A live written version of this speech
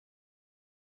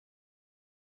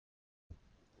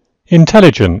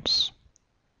Intelligence.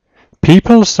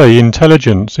 People say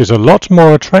intelligence is a lot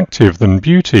more attractive than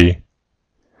beauty.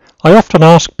 I often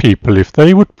ask people if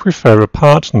they would prefer a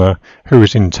partner who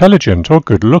is intelligent or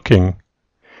good-looking.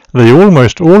 They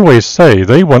almost always say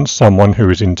they want someone who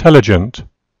is intelligent.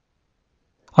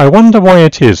 I wonder why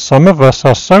it is some of us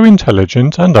are so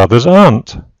intelligent and others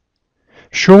aren't.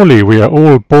 Surely we are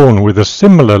all born with a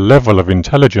similar level of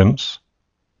intelligence.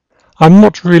 I'm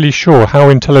not really sure how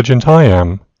intelligent I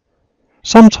am.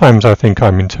 Sometimes I think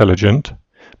I'm intelligent,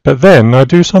 but then I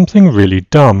do something really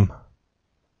dumb.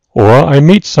 Or I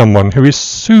meet someone who is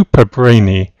super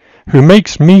brainy, who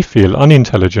makes me feel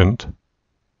unintelligent.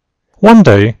 One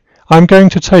day, I'm going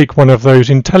to take one of those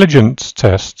intelligence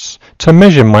tests to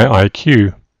measure my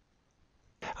IQ.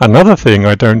 Another thing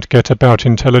I don't get about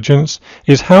intelligence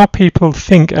is how people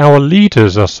think our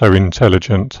leaders are so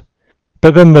intelligent,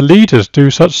 but then the leaders do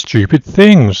such stupid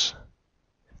things.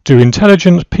 Do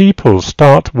intelligent people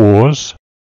start wars?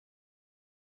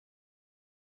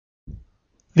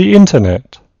 The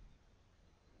Internet.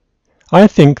 I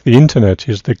think the Internet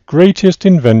is the greatest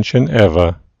invention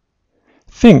ever.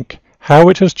 Think how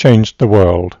it has changed the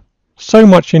world. So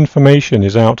much information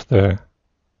is out there.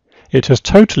 It has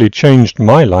totally changed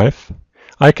my life.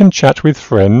 I can chat with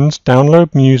friends,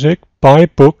 download music, buy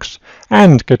books,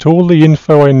 and get all the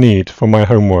info I need for my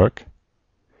homework.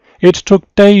 It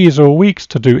took days or weeks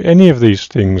to do any of these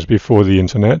things before the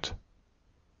Internet.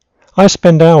 I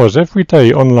spend hours every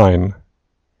day online.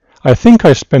 I think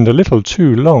I spend a little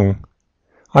too long.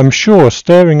 I'm sure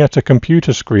staring at a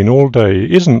computer screen all day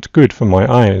isn't good for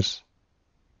my eyes.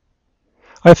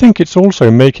 I think it's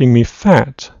also making me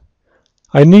fat.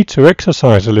 I need to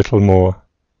exercise a little more.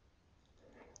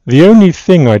 The only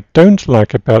thing I don't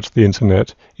like about the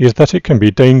Internet is that it can be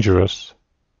dangerous.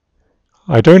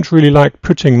 I don't really like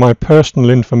putting my personal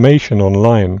information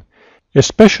online,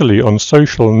 especially on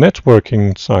social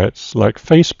networking sites like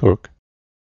Facebook.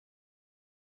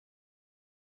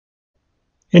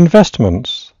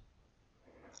 Investments.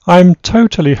 I'm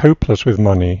totally hopeless with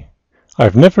money.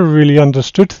 I've never really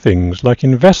understood things like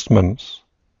investments.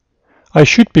 I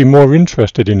should be more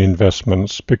interested in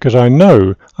investments because I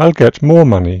know I'll get more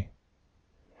money.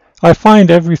 I find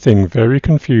everything very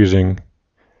confusing.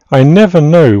 I never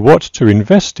know what to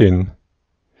invest in.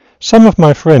 Some of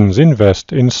my friends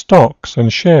invest in stocks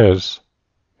and shares.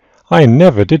 I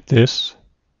never did this.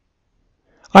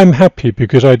 I'm happy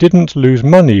because I didn't lose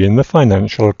money in the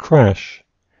financial crash.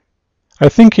 I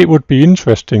think it would be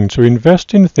interesting to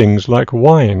invest in things like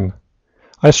wine.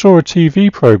 I saw a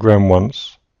TV program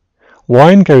once.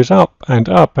 Wine goes up and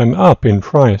up and up in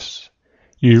price.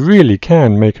 You really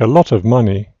can make a lot of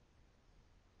money.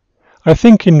 I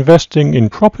think investing in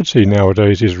property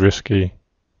nowadays is risky.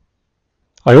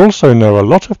 I also know a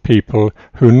lot of people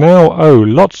who now owe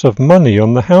lots of money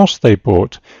on the house they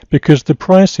bought because the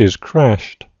prices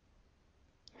crashed.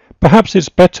 Perhaps it's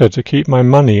better to keep my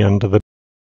money under the...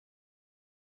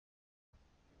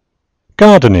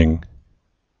 Gardening.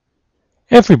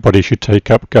 Everybody should take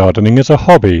up gardening as a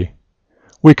hobby.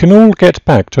 We can all get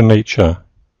back to nature.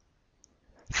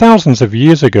 Thousands of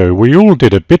years ago we all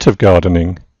did a bit of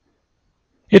gardening.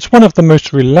 It's one of the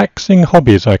most relaxing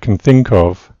hobbies I can think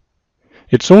of.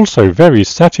 It's also very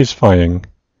satisfying.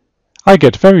 I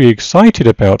get very excited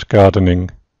about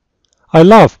gardening. I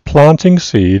love planting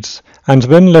seeds and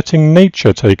then letting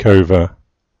nature take over.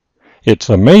 It's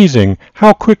amazing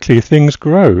how quickly things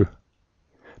grow.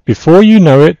 Before you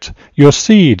know it, your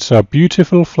seeds are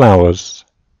beautiful flowers.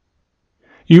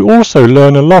 You also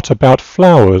learn a lot about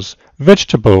flowers,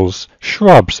 vegetables,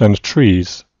 shrubs and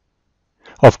trees.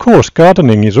 Of course,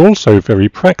 gardening is also very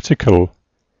practical.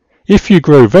 If you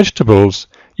grow vegetables,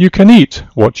 you can eat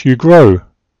what you grow.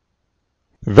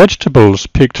 Vegetables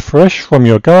picked fresh from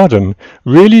your garden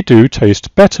really do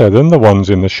taste better than the ones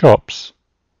in the shops.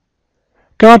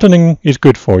 Gardening is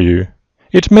good for you.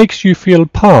 It makes you feel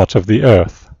part of the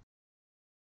earth.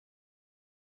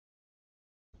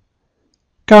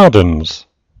 Gardens.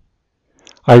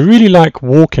 I really like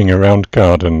walking around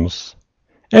gardens.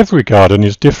 Every garden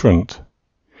is different.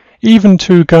 Even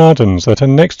two gardens that are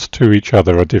next to each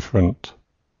other are different.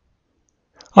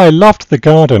 I loved the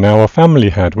garden our family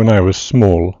had when I was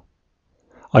small.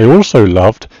 I also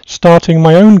loved starting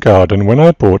my own garden when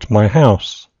I bought my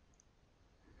house.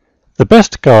 The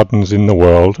best gardens in the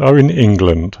world are in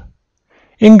England.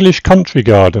 English country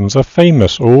gardens are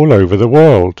famous all over the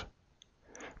world.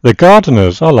 The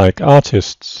gardeners are like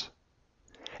artists.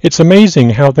 It's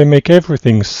amazing how they make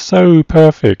everything so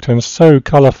perfect and so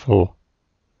colourful.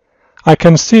 I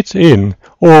can sit in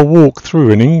or walk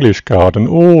through an English garden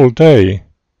all day.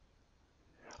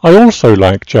 I also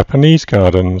like Japanese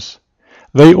gardens.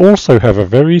 They also have a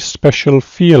very special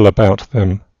feel about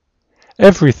them.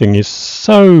 Everything is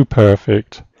so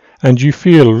perfect, and you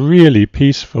feel really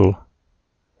peaceful.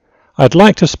 I'd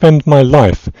like to spend my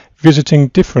life visiting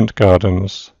different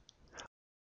gardens.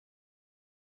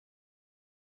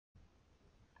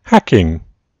 Hacking.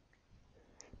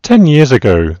 10 years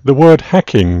ago, the word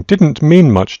hacking didn't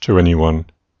mean much to anyone.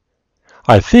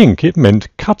 I think it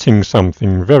meant cutting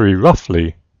something very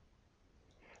roughly.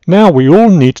 Now we all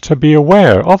need to be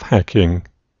aware of hacking.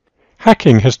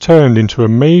 Hacking has turned into a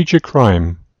major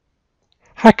crime.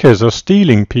 Hackers are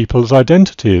stealing people's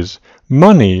identities,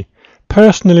 money,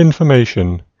 personal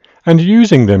information, and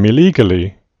using them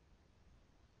illegally.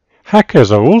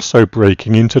 Hackers are also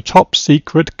breaking into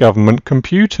top-secret government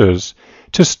computers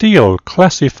to steal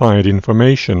classified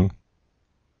information.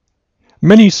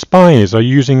 Many spies are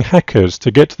using hackers to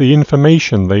get the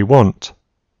information they want.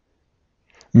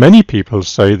 Many people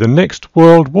say the next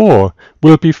world war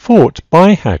will be fought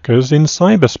by hackers in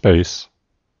cyberspace.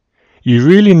 You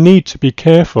really need to be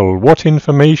careful what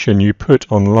information you put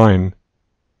online.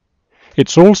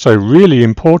 It's also really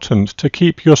important to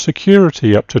keep your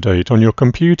security up to date on your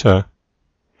computer.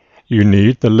 You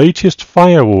need the latest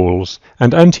firewalls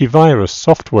and antivirus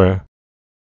software.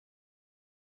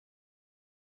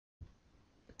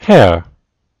 Hair.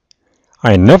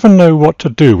 I never know what to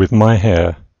do with my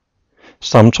hair.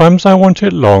 Sometimes I want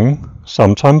it long,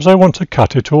 sometimes I want to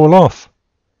cut it all off.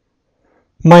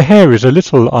 My hair is a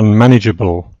little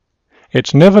unmanageable.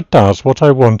 It never does what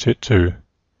I want it to.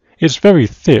 It's very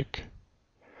thick.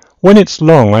 When it's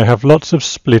long I have lots of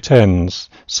split ends,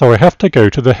 so I have to go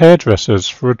to the hairdressers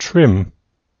for a trim.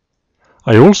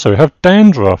 I also have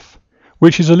dandruff,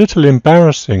 which is a little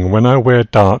embarrassing when I wear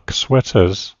dark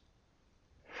sweaters.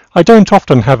 I don't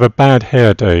often have a bad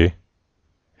hair day.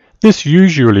 This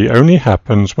usually only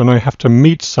happens when I have to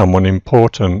meet someone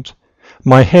important.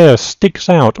 My hair sticks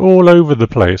out all over the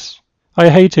place. I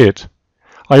hate it.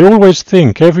 I always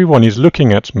think everyone is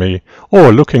looking at me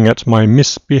or looking at my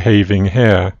misbehaving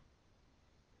hair.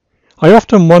 I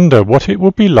often wonder what it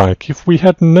would be like if we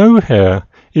had no hair,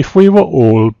 if we were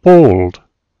all bald.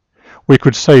 We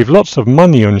could save lots of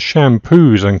money on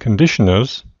shampoos and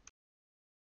conditioners.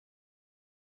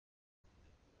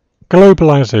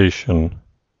 Globalization.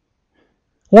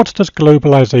 What does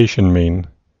globalization mean?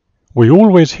 We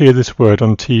always hear this word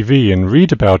on TV and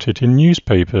read about it in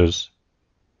newspapers.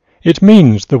 It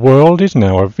means the world is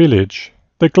now a village,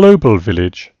 the global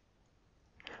village.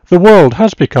 The world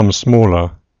has become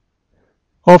smaller.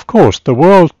 Of course, the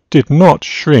world did not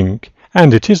shrink,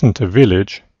 and it isn't a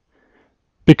village.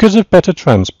 Because of better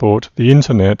transport, the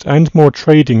internet, and more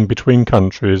trading between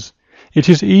countries, it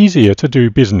is easier to do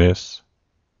business.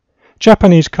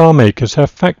 Japanese car makers have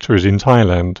factories in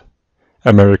Thailand.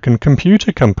 American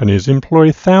computer companies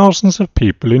employ thousands of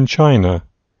people in China.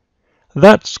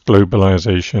 That's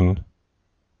globalization.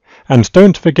 And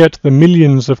don't forget the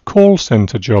millions of call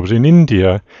center jobs in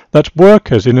India that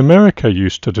workers in America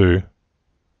used to do.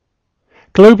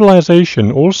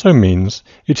 Globalization also means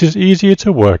it is easier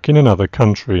to work in another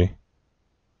country.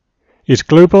 Is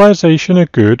globalization a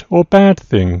good or bad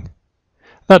thing?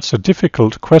 That's a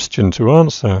difficult question to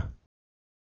answer.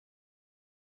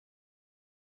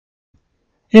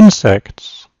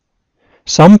 Insects.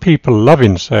 Some people love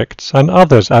insects and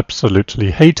others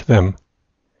absolutely hate them.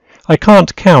 I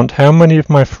can't count how many of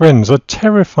my friends are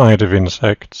terrified of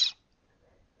insects.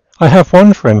 I have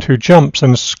one friend who jumps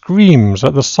and screams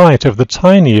at the sight of the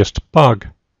tiniest bug.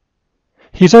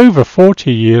 He's over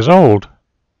 40 years old.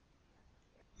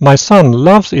 My son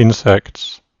loves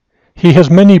insects. He has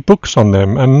many books on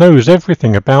them and knows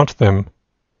everything about them.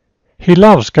 He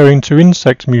loves going to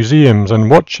insect museums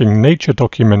and watching nature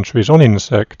documentaries on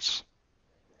insects.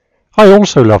 I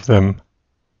also love them.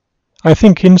 I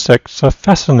think insects are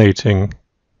fascinating.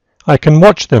 I can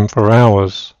watch them for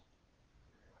hours.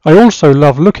 I also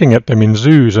love looking at them in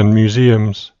zoos and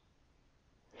museums.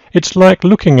 It's like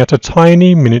looking at a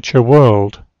tiny miniature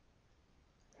world.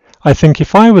 I think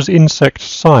if I was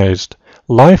insect-sized,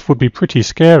 life would be pretty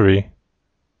scary.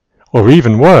 Or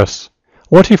even worse,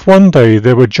 what if one day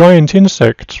there were giant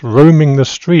insects roaming the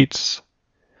streets?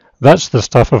 That's the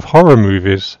stuff of horror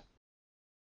movies.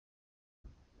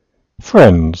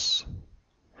 Friends.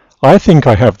 I think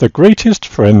I have the greatest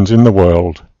friends in the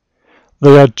world.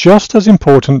 They are just as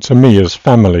important to me as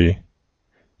family.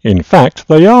 In fact,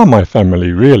 they are my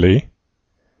family, really.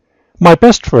 My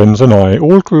best friends and I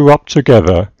all grew up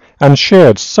together and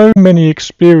shared so many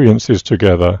experiences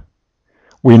together.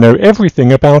 We know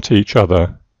everything about each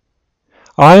other.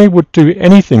 I would do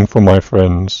anything for my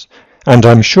friends, and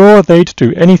I'm sure they'd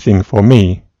do anything for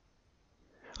me.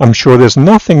 I'm sure there's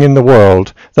nothing in the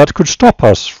world that could stop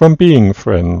us from being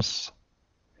friends.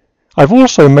 I've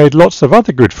also made lots of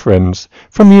other good friends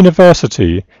from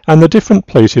university and the different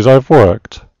places I've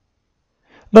worked.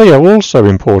 They are also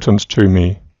important to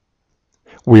me.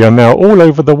 We are now all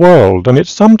over the world, and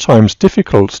it's sometimes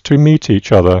difficult to meet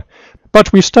each other,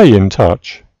 but we stay in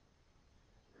touch.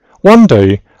 One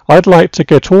day I'd like to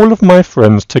get all of my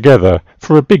friends together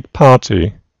for a big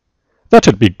party.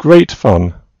 That'd be great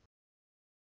fun.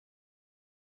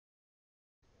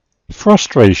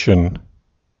 Frustration.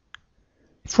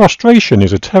 Frustration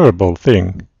is a terrible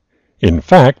thing. In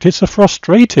fact, it's a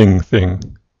frustrating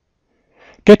thing.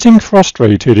 Getting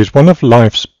frustrated is one of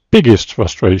life's biggest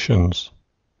frustrations.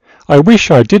 I wish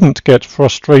I didn't get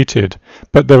frustrated,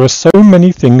 but there are so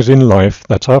many things in life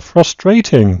that are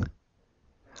frustrating.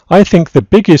 I think the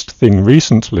biggest thing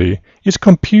recently is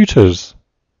computers.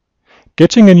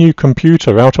 Getting a new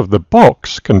computer out of the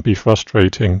box can be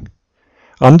frustrating.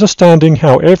 Understanding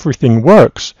how everything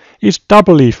works is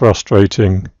doubly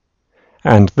frustrating.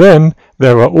 And then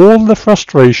there are all the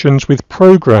frustrations with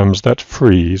programs that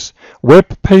freeze,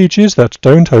 web pages that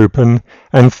don't open,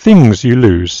 and things you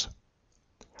lose.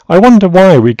 I wonder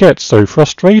why we get so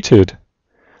frustrated.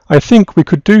 I think we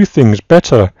could do things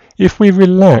better if we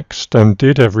relaxed and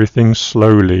did everything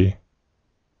slowly.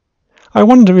 I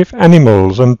wonder if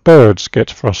animals and birds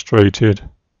get frustrated.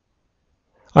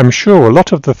 I'm sure a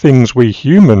lot of the things we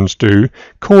humans do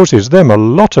causes them a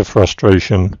lot of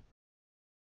frustration.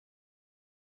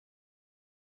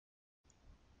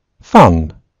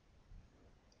 Fun.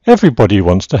 Everybody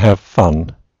wants to have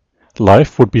fun.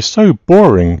 Life would be so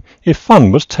boring if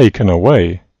fun was taken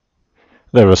away.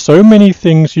 There are so many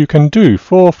things you can do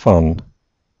for fun.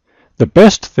 The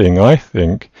best thing, I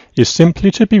think, is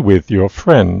simply to be with your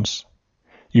friends.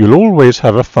 You'll always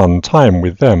have a fun time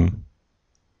with them.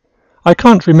 I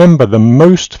can't remember the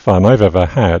most fun I've ever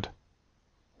had.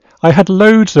 I had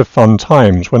loads of fun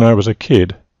times when I was a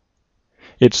kid.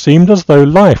 It seemed as though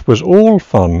life was all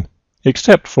fun,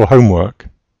 except for homework.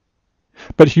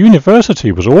 But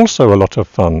university was also a lot of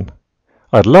fun.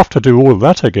 I'd love to do all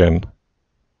that again.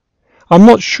 I'm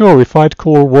not sure if I'd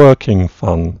call working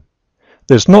fun.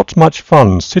 There's not much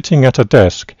fun sitting at a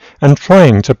desk and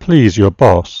trying to please your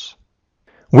boss.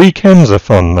 Weekends are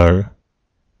fun, though.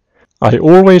 I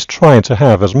always try to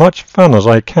have as much fun as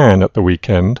I can at the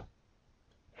weekend.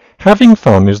 Having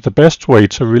fun is the best way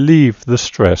to relieve the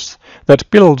stress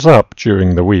that builds up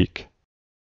during the week.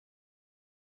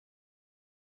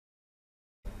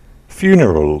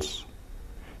 Funerals.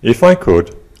 If I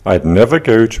could, I'd never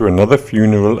go to another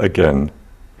funeral again.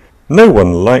 No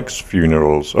one likes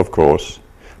funerals, of course,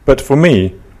 but for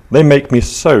me, they make me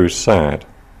so sad.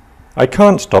 I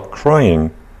can't stop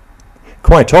crying.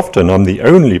 Quite often I'm the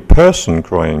only person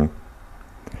crying.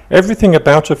 Everything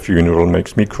about a funeral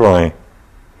makes me cry.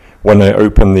 When I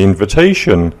open the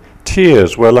invitation,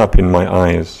 tears well up in my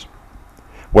eyes.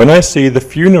 When I see the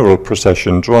funeral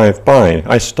procession drive by,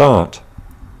 I start.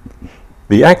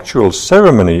 The actual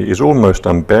ceremony is almost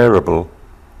unbearable.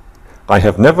 I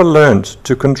have never learnt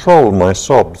to control my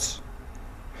sobs.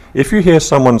 If you hear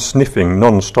someone sniffing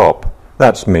non-stop,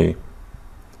 that's me.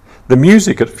 The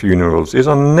music at funerals is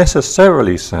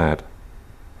unnecessarily sad.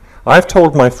 I've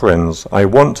told my friends I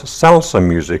want salsa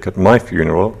music at my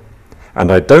funeral,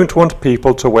 and I don't want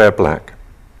people to wear black.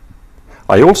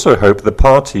 I also hope the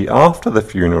party after the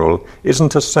funeral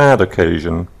isn't a sad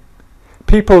occasion.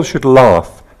 People should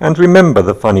laugh and remember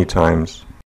the funny times.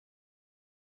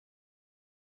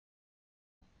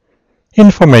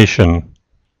 Information.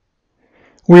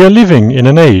 We are living in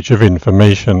an age of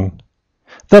information.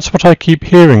 That's what I keep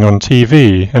hearing on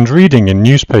TV and reading in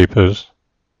newspapers.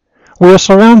 We are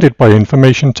surrounded by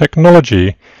information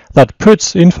technology that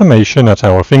puts information at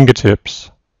our fingertips.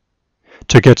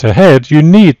 To get ahead, you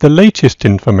need the latest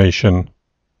information.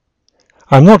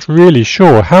 I'm not really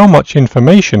sure how much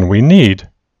information we need.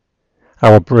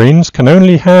 Our brains can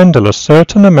only handle a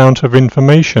certain amount of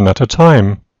information at a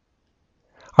time.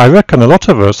 I reckon a lot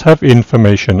of us have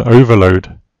information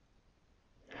overload.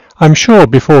 I'm sure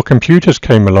before computers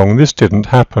came along this didn't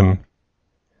happen.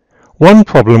 One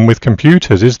problem with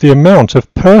computers is the amount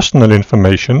of personal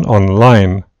information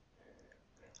online.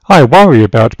 I worry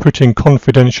about putting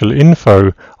confidential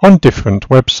info on different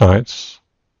websites.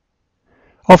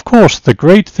 Of course, the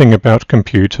great thing about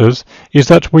computers is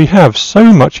that we have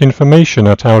so much information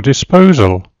at our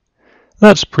disposal.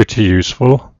 That's pretty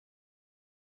useful.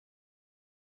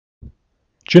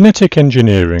 Genetic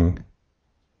engineering.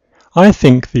 I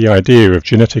think the idea of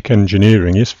genetic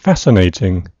engineering is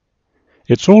fascinating.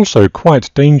 It's also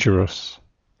quite dangerous.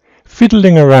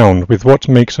 Fiddling around with what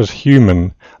makes us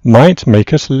human might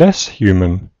make us less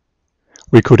human.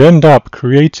 We could end up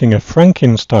creating a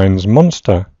Frankenstein's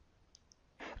monster.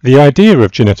 The idea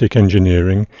of genetic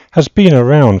engineering has been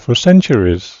around for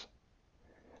centuries.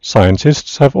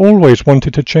 Scientists have always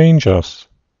wanted to change us.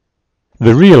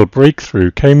 The real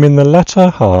breakthrough came in the latter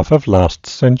half of last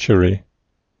century.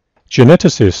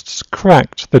 Geneticists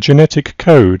cracked the genetic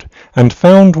code and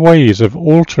found ways of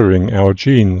altering our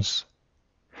genes.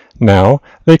 Now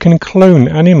they can clone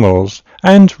animals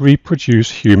and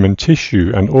reproduce human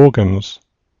tissue and organs.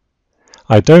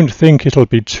 I don't think it'll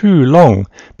be too long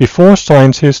before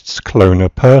scientists clone a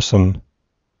person.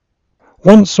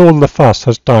 Once all the fuss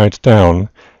has died down,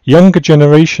 younger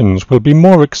generations will be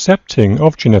more accepting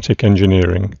of genetic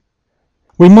engineering.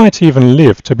 We might even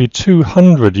live to be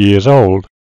 200 years old.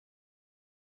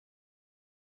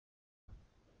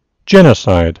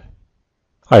 Genocide.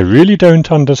 I really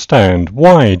don't understand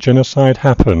why genocide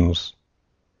happens.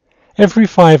 Every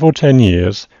 5 or 10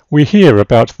 years we hear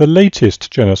about the latest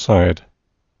genocide.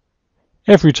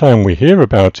 Every time we hear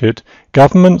about it,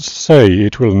 governments say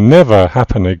it will never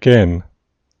happen again.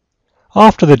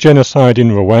 After the genocide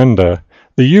in Rwanda,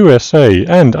 the USA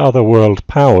and other world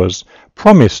powers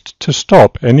promised to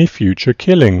stop any future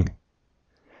killing.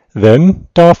 Then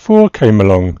Darfur came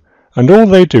along, and all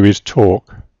they do is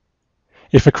talk.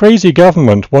 If a crazy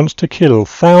government wants to kill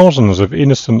thousands of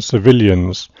innocent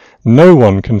civilians, no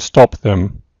one can stop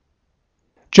them.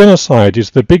 Genocide is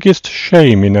the biggest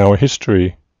shame in our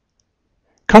history.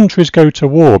 Countries go to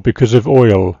war because of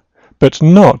oil, but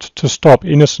not to stop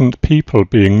innocent people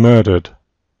being murdered.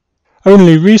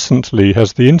 Only recently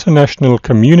has the international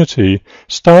community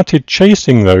started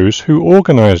chasing those who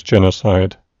organize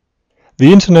genocide.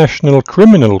 The International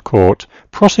Criminal Court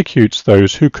prosecutes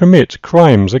those who commit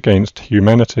crimes against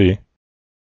humanity.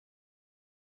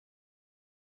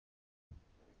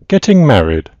 Getting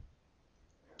married.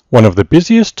 One of the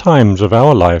busiest times of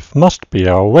our life must be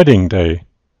our wedding day.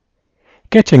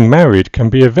 Getting married can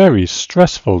be a very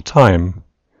stressful time,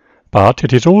 but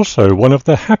it is also one of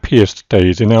the happiest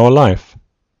days in our life.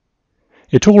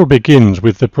 It all begins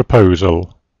with the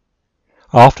proposal.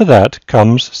 After that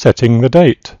comes setting the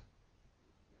date.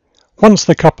 Once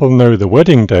the couple know the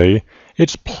wedding day,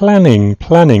 it's planning,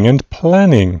 and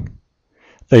planning.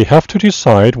 They have to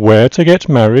decide where to get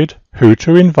married, who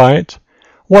to invite,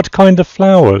 what kind of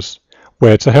flowers,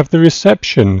 where to have the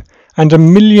reception, and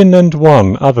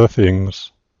 1,000,001 other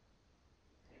things.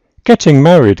 Getting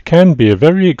married can be a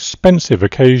very expensive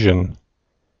occasion.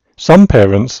 Some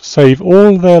parents save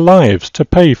all their lives to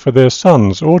pay for their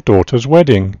son's or daughter's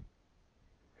wedding.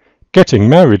 Getting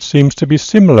married seems to be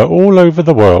similar all over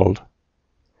the world.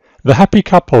 The happy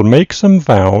couple make some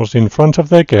vows in front of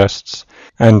their guests,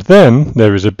 and then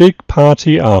there is a big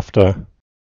party after.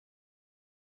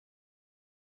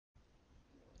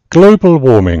 Global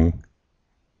warming.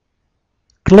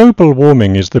 Global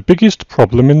warming is the biggest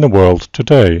problem in the world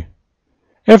today.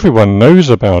 Everyone knows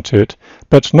about it,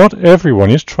 but not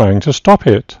everyone is trying to stop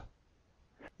it.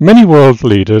 Many world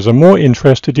leaders are more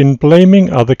interested in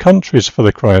blaming other countries for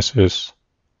the crisis.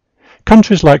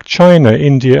 Countries like China,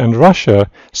 India and Russia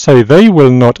say they will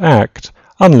not act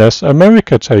unless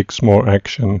America takes more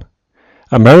action.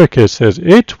 America says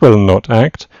it will not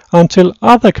act until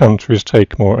other countries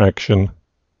take more action.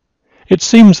 It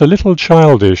seems a little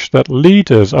childish that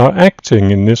leaders are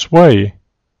acting in this way.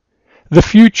 The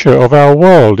future of our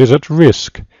world is at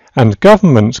risk, and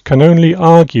governments can only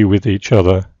argue with each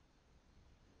other.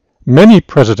 Many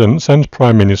presidents and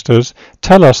prime ministers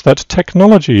tell us that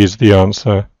technology is the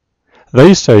answer.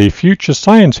 They say future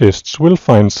scientists will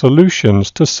find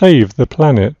solutions to save the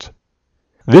planet.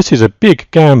 This is a big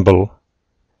gamble.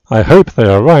 I hope they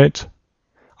are right.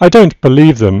 I don't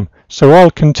believe them, so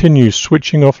I'll continue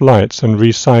switching off lights and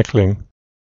recycling.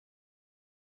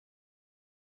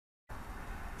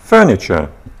 Furniture.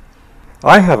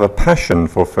 I have a passion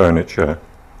for furniture.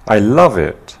 I love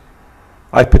it.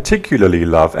 I particularly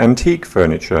love antique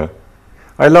furniture.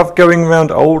 I love going round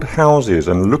old houses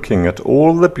and looking at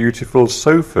all the beautiful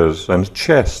sofas and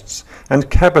chests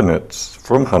and cabinets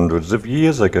from hundreds of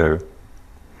years ago.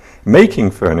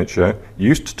 Making furniture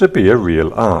used to be a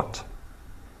real art.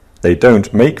 They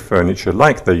don't make furniture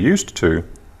like they used to.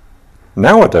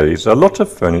 Nowadays, a lot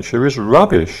of furniture is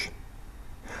rubbish.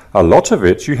 A lot of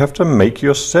it you have to make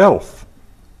yourself.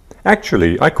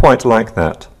 Actually, I quite like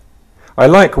that. I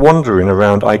like wandering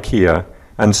around IKEA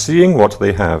and seeing what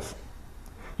they have.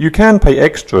 You can pay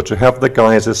extra to have the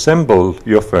guys assemble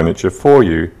your furniture for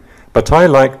you, but I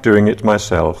like doing it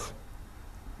myself.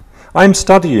 I'm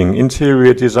studying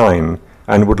interior design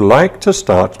and would like to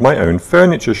start my own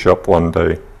furniture shop one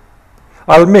day.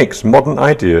 I'll mix modern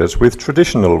ideas with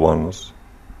traditional ones.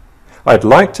 I'd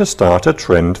like to start a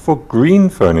trend for green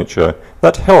furniture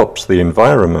that helps the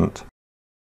environment.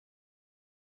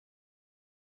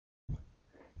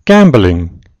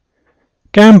 Gambling.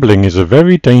 Gambling is a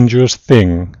very dangerous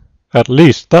thing. At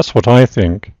least that's what I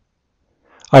think.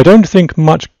 I don't think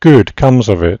much good comes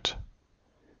of it.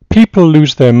 People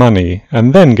lose their money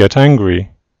and then get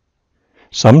angry.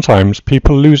 Sometimes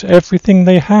people lose everything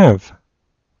they have.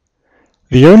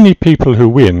 The only people who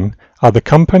win are the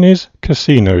companies,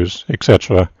 casinos,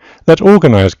 etc. that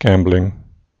organize gambling.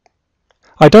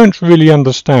 I don't really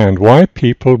understand why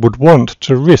people would want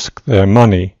to risk their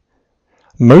money.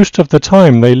 Most of the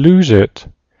time they lose it.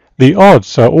 The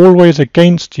odds are always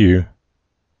against you.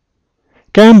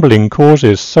 Gambling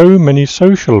causes so many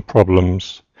social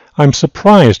problems. I'm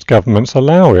surprised governments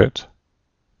allow it.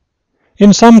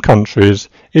 In some countries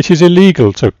it is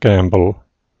illegal to gamble.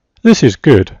 This is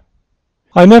good.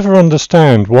 I never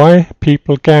understand why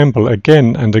people gamble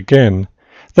again and again.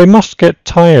 They must get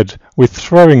tired with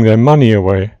throwing their money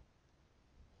away.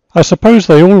 I suppose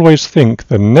they always think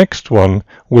the next one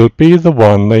will be the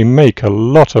one they make a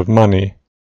lot of money.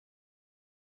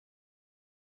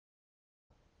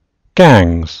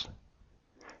 Gangs.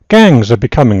 Gangs are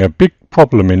becoming a big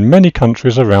problem in many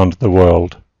countries around the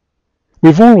world.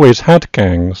 We've always had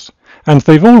gangs, and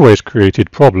they've always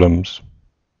created problems.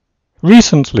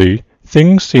 Recently,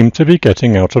 things seem to be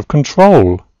getting out of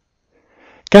control.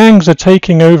 Gangs are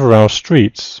taking over our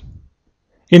streets.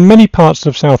 In many parts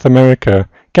of South America,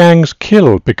 gangs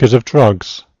kill because of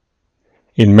drugs.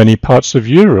 In many parts of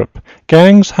Europe,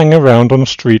 gangs hang around on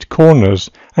street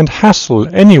corners and hassle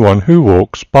anyone who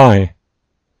walks by.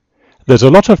 There's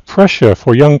a lot of pressure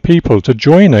for young people to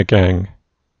join a gang.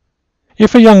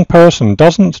 If a young person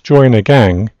doesn't join a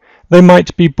gang, they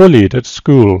might be bullied at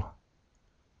school.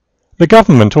 The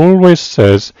government always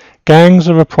says gangs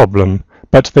are a problem,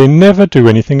 but they never do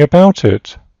anything about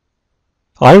it.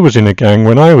 I was in a gang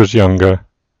when I was younger.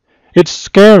 It's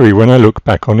scary when I look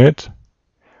back on it.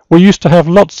 We used to have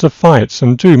lots of fights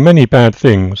and do many bad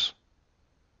things.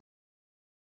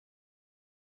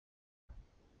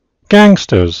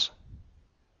 Gangsters.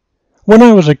 When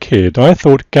I was a kid, I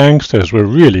thought gangsters were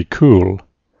really cool.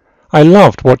 I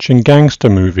loved watching gangster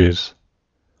movies.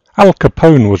 Al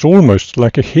Capone was almost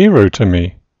like a hero to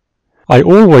me. I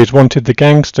always wanted the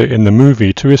gangster in the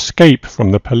movie to escape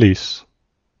from the police.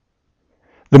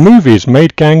 The movies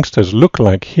made gangsters look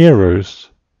like heroes.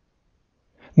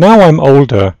 Now I'm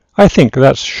older, I think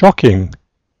that's shocking.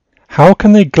 How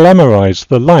can they glamorize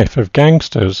the life of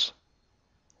gangsters?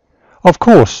 Of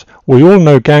course, we all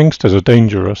know gangsters are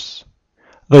dangerous.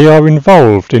 They are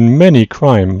involved in many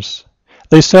crimes.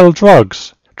 They sell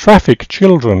drugs, traffic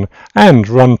children, and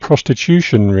run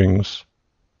prostitution rings.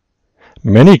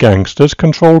 Many gangsters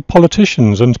control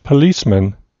politicians and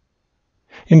policemen.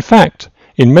 In fact,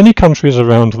 in many countries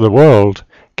around the world,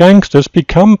 gangsters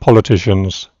become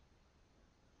politicians.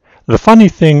 The funny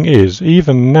thing is,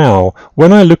 even now,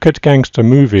 when I look at gangster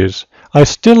movies, I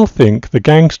still think the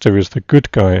gangster is the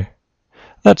good guy.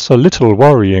 That's a little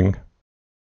worrying.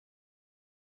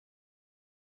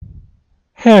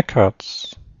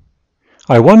 Haircuts.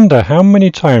 I wonder how many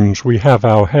times we have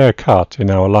our hair cut in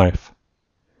our life.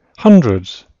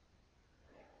 Hundreds.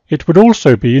 It would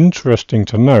also be interesting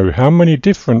to know how many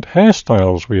different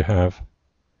hairstyles we have.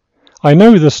 I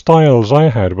know the styles I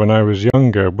had when I was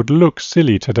younger would look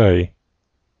silly today.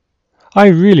 I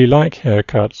really like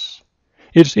haircuts.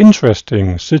 It's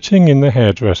interesting sitting in the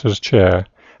hairdresser's chair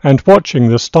and watching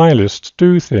the stylist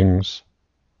do things.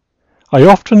 I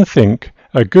often think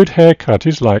a good haircut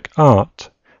is like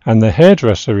art, and the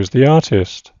hairdresser is the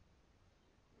artist.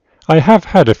 I have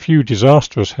had a few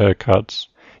disastrous haircuts,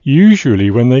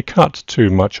 usually when they cut too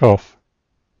much off.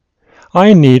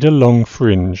 I need a long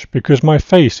fringe because my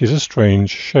face is a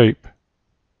strange shape.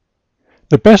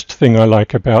 The best thing I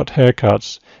like about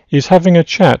haircuts is having a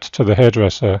chat to the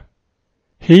hairdresser.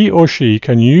 He or she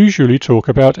can usually talk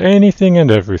about anything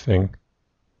and everything.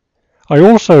 I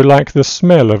also like the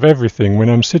smell of everything when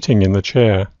I'm sitting in the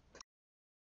chair.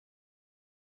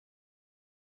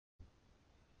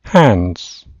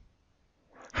 Hands.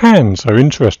 Hands are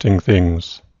interesting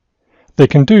things. They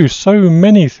can do so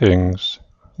many things.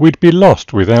 We'd be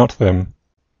lost without them.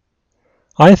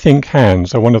 I think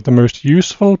hands are one of the most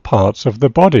useful parts of the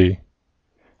body.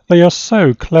 They are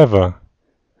so clever.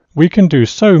 We can do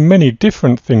so many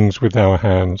different things with our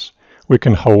hands. We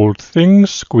can hold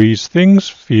things, squeeze things,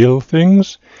 feel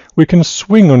things. We can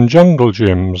swing on jungle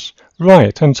gyms,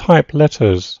 write and type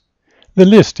letters. The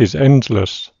list is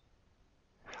endless.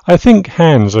 I think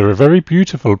hands are a very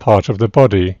beautiful part of the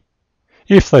body.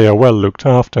 if they are well looked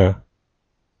after.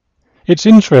 It's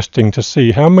interesting to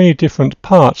see how many different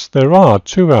parts there are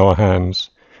to our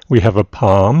hands. We have a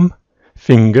palm,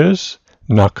 fingers,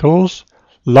 knuckles,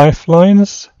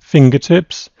 lifelines,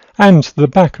 fingertips, and the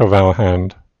back of our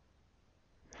hand.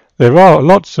 There are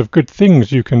lots of good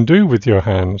things you can do with your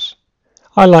hands.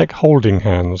 I like holding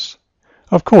hands,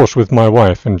 of course with my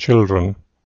wife and children.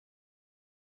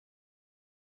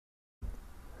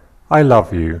 I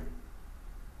love you.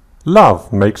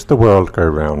 Love makes the world go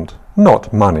round,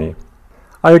 not money.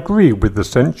 I agree with the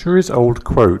centuries-old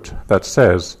quote that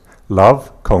says,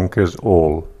 "Love conquers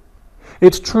all."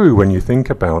 It's true when you think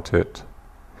about it.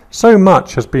 So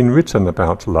much has been written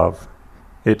about love.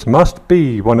 It must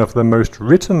be one of the most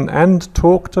written and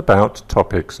talked about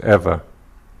topics ever.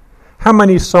 How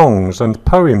many songs and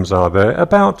poems are there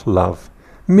about love?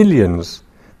 Millions,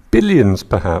 billions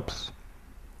perhaps.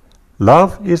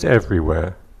 Love is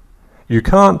everywhere. You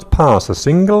can't pass a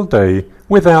single day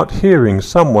without hearing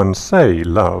someone say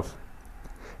love.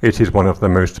 It is one of the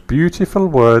most beautiful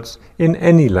words in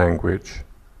any language.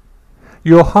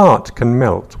 Your heart can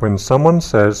melt when someone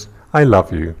says, "I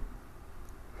love you."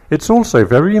 It's also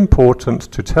very important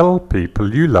to tell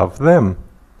people you love them.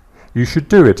 You should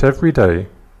do it every day.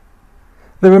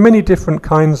 There are many different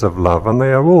kinds of love and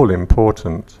they are all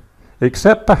important,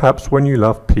 except perhaps when you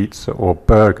love pizza or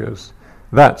burgers.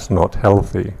 That's not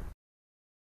healthy.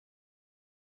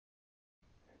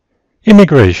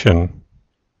 Immigration.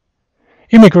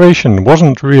 Immigration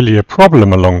wasn't really a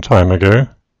problem a long time ago.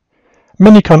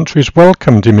 Many countries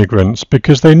welcomed immigrants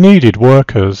because they needed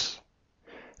workers.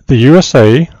 The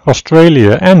USA,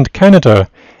 Australia and Canada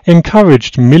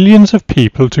encouraged millions of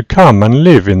people to come and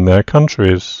live in their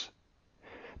countries.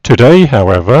 Today,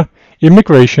 however,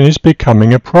 immigration is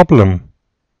becoming a problem.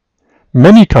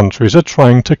 Many countries are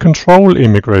trying to control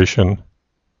immigration.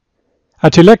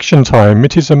 At election time,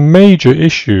 it is a major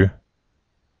issue.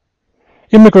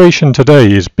 Immigration today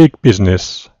is big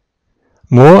business.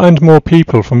 More and more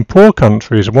people from poor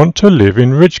countries want to live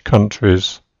in rich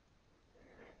countries.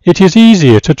 It is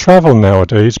easier to travel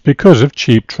nowadays because of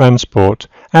cheap transport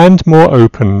and more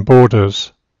open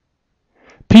borders.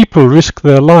 People risk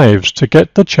their lives to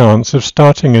get the chance of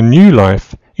starting a new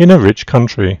life in a rich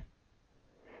country.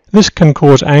 This can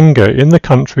cause anger in the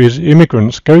countries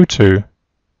immigrants go to.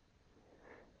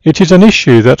 It is an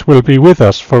issue that will be with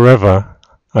us forever,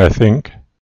 I think.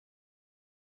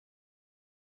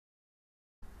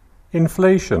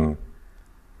 Inflation.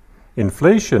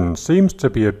 Inflation seems to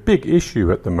be a big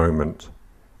issue at the moment.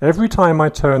 Every time I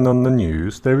turn on the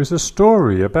news, there is a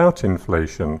story about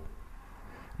inflation.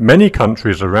 Many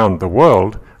countries around the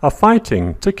world are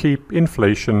fighting to keep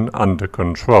inflation under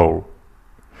control.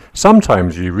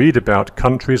 Sometimes you read about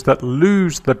countries that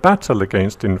lose the battle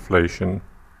against inflation.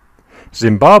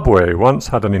 Zimbabwe once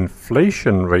had an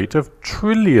inflation rate of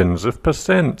trillions of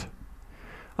percent.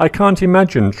 I can't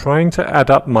imagine trying to add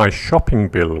up my shopping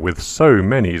bill with so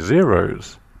many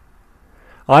zeros.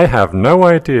 I have no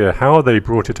idea how they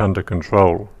brought it under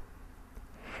control.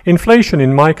 Inflation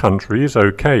in my country is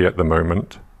okay at the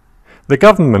moment. The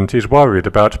government is worried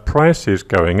about prices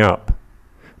going up.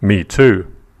 Me too.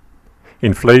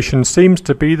 Inflation seems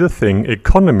to be the thing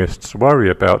economists worry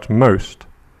about most.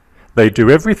 They do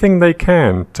everything they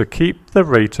can to keep the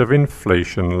rate of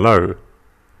inflation low.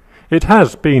 It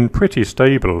has been pretty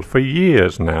stable for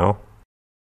years now.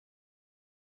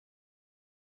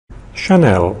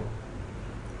 Chanel.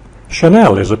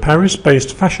 Chanel is a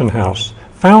Paris-based fashion house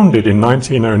founded in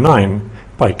 1909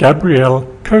 by Gabrielle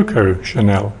Coco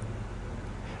Chanel.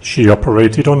 She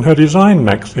operated on her design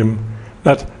maxim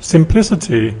that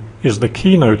simplicity is the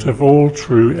keynote of all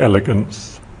true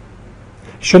elegance.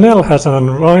 Chanel has an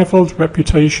unrivaled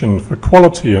reputation for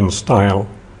quality and style.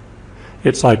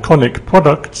 Its iconic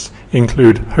products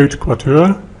include haute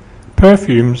couture,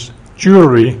 perfumes,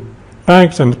 jewelry,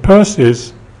 bags and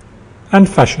purses, and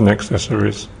fashion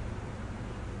accessories.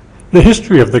 The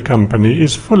history of the company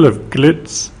is full of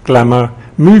glitz, glamour,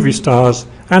 movie stars,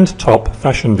 and top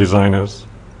fashion designers.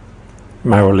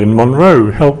 Marilyn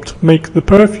Monroe helped make the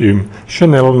perfume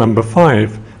Chanel No.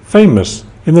 5 famous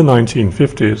in the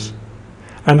 1950s,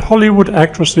 and Hollywood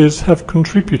actresses have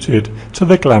contributed to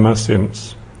the glamour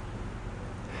since.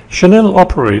 Chanel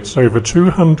operates over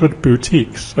 200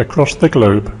 boutiques across the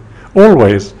globe,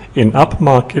 always in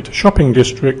upmarket shopping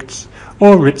districts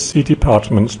or ritzy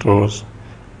department stores.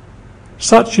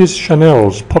 Such is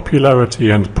Chanel's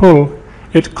popularity and pull,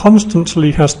 it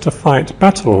constantly has to fight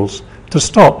battles to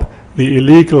stop the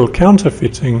illegal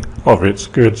counterfeiting of its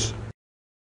goods.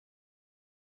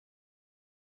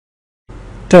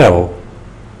 Dell.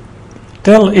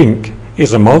 Dell Inc.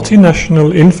 is a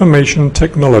multinational information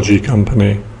technology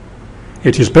company.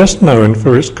 It is best known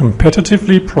for its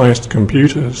competitively priced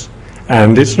computers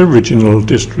and its original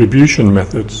distribution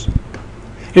methods.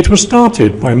 It was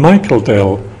started by Michael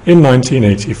Dell in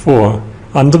 1984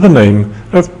 under the name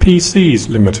of PCs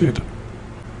Limited.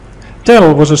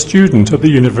 Dell was a student at the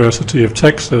University of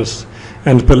Texas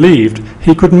and believed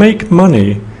he could make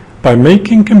money by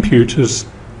making computers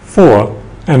for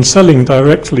and selling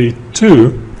directly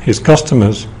to his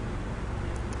customers.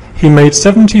 He made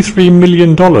 $73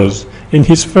 million in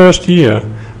his first year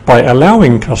by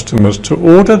allowing customers to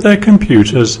order their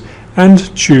computers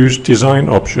and choose design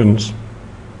options.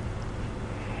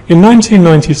 In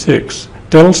 1996,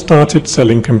 Dell started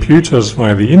selling computers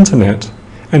via the Internet,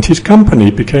 and his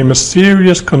company became a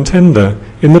serious contender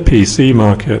in the PC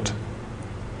market.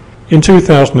 In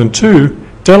 2002,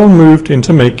 Dell moved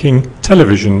into making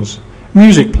televisions,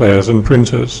 music players and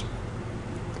printers.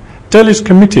 Dell is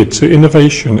committed to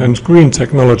innovation and green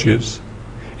technologies.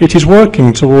 It is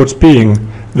working towards being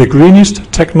the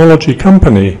greenest technology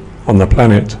company on the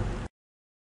planet.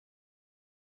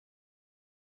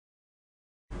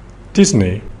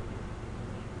 Disney.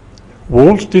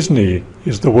 Walt Disney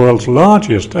is the world's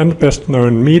largest and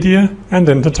best-known media and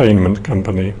entertainment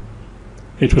company.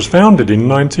 It was founded in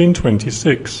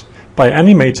 1926 by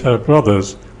animator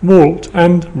brothers Walt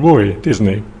and Roy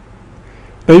Disney.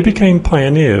 They became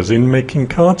pioneers in making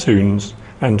cartoons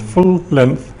and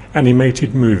full-length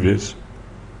animated movies.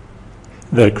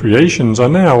 Their creations are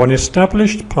now an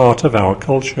established part of our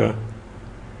culture.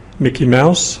 Mickey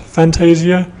Mouse,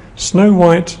 Fantasia, Snow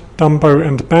White, Dumbo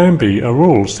and Bambi are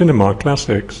all cinema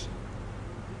classics.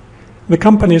 The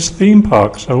company's theme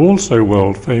parks are also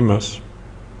world famous.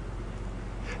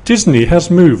 Disney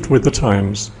has moved with the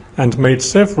times and made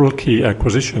several key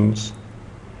acquisitions.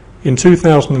 In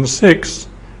 2006,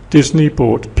 Disney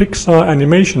bought Pixar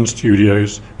Animation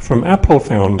Studios from Apple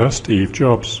founder Steve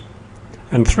Jobs,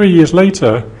 and 3 years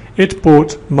later it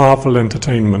bought Marvel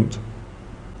Entertainment.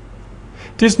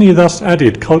 Disney thus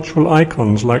added cultural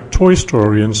icons like Toy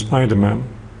Story and Spider-Man.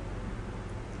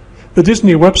 The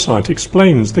Disney website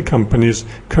explains the company's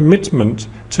commitment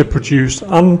to produce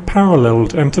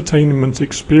unparalleled entertainment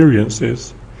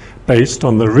experiences based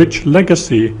on the rich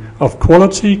legacy of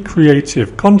quality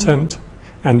creative content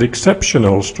and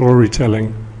exceptional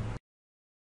storytelling.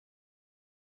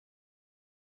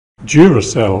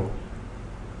 Duracell.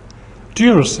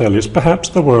 Duracell is perhaps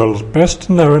the world's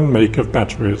best-known make of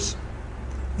batteries.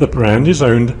 The brand is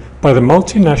owned by the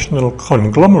multinational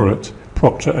conglomerate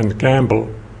Procter & Gamble.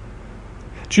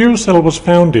 Duracell was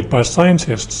founded by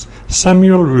scientists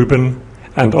Samuel Rubin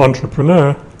and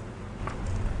entrepreneur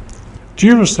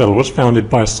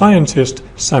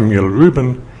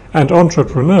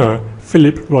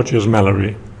Philip Rogers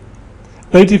Mallory.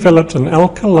 They developed an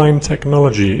alkaline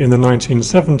technology in the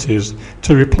 1970s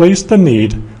to replace the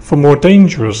need for more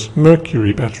dangerous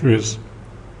mercury batteries.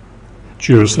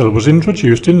 Duracell was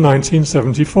introduced in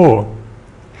 1974.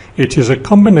 It is a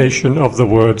combination of the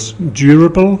words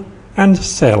durable and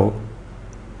cell.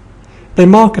 They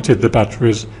marketed the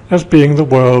batteries as being the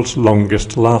world's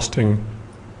longest lasting.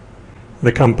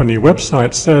 The company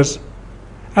website says,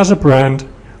 "As a brand,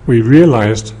 we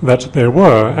realized that there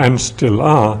were and still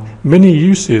are many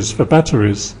uses for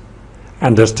batteries,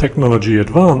 and as technology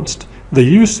advanced, the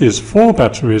uses for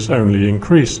batteries only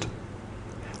increased.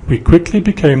 We quickly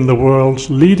became the world's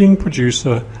leading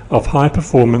producer of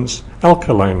high-performance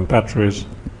alkaline batteries."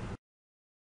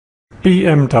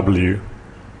 BMW.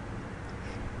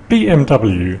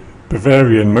 BMW,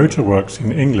 Bavarian Motor Works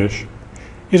in English,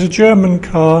 is a German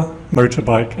car,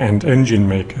 motorbike and engine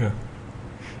maker.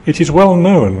 It is well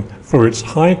known for its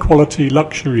high-quality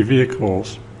luxury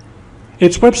vehicles.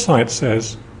 Its website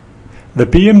says, "The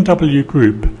BMW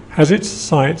Group has its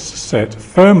sights set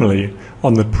firmly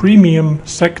on the premium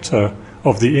sector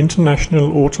of the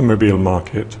international automobile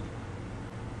market."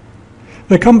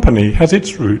 The company has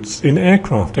its roots in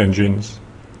aircraft engines.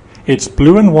 Its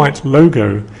blue and white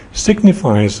logo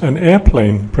signifies an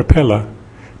airplane propeller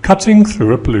cutting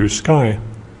through a blue sky.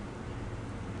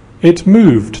 It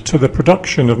moved to the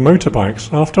production of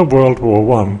motorbikes after World War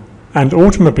I and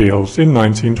automobiles in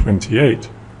 1928.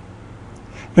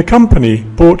 The company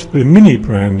bought the Mini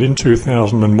brand in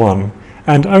 2001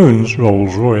 and owns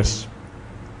Rolls-Royce.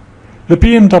 The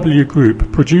BMW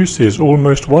Group produces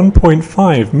almost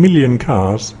 1.5 million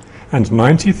cars and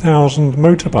 90,000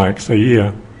 motorbikes a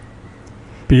year.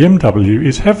 BMW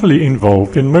is heavily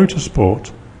involved in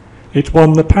motorsport. It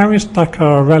won the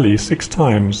Paris-Dakar Rally 6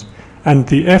 times and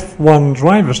the F1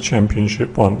 Drivers'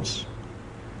 Championship once.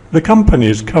 The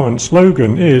company's current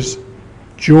slogan is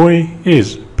 "Joy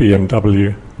is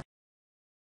BMW.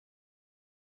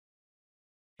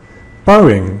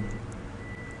 Boeing.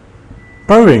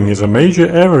 Boeing is a major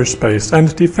aerospace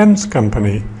and defense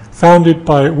company founded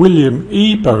by William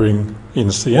E. Boeing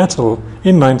in Seattle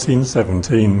in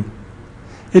 1917.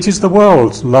 It is the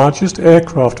world's largest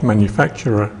aircraft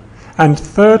manufacturer and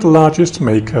third largest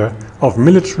maker of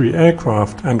military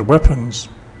aircraft and weapons.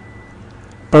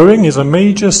 Boeing is a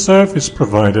major service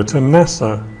provider to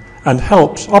NASA and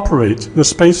helps operate the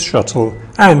Space Shuttle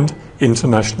and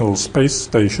International Space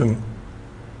Station.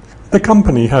 The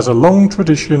company has a long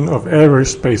tradition of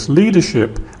aerospace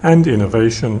leadership and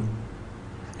innovation.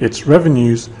 Its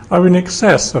revenues are in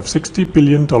excess of $60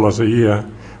 billion a year,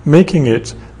 making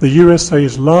it the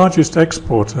USA's largest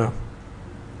exporter.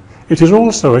 It is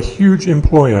also a huge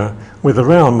employer with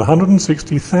around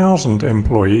 160,000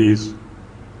 employees.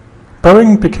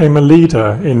 Boeing became a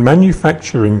leader in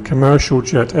manufacturing commercial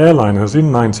jet airliners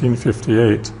in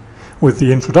 1958 with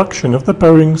the introduction of the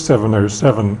Boeing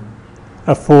 707,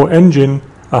 a 4-engine,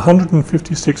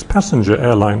 156-passenger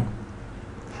airline.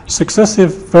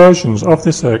 Successive versions of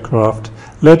this aircraft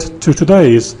led to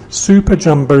today's Super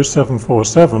Jumbo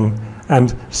 747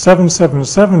 and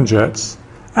 777 jets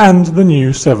and the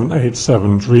new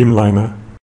 787 Dreamliner.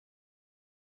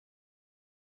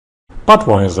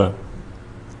 Budweiser.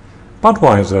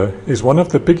 Budweiser is one of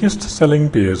the biggest selling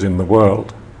beers in the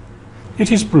world.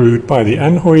 It is brewed by the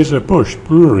Anheuser-Busch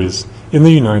breweries in the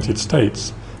United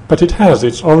States, but it has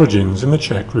its origins in the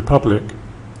Czech Republic.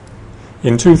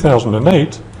 In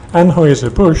 2008,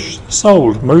 Anheuser-Busch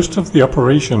sold most of the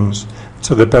operations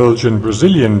to the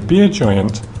Belgian-Brazilian beer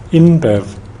giant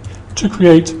InBev to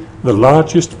create the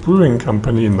largest brewing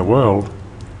company in the world.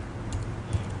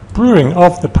 Brewing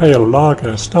of the pale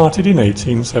lager started in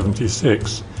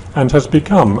 1876 and has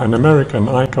become an American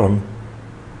icon.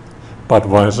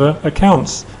 Budweiser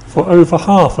accounts for over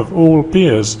half of all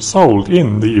beers sold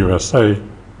in the USA.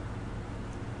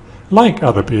 Like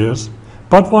other beers,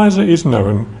 Budweiser is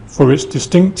known for its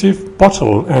distinctive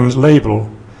bottle and label,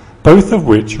 both of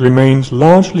which remained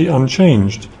largely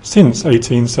unchanged since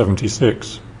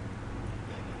 1876.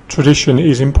 Tradition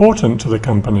is important to the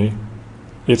company.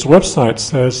 Its website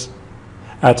says,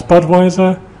 "At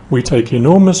Budweiser, we take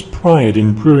enormous pride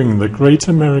in brewing the great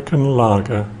American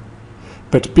lager,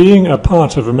 but being a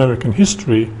part of American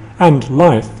history and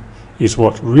life is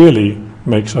what really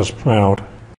makes us proud."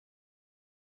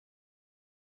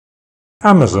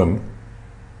 Amazon.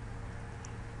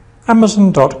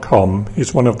 Amazon.com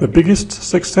is one of the biggest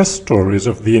success stories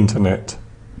of the Internet.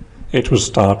 It was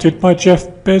started by Jeff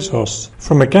Bezos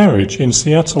from a garage in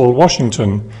Seattle,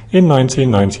 Washington in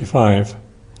 1995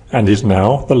 and is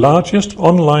now the largest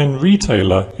online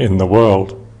retailer in the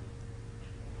world.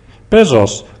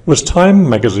 Bezos was Time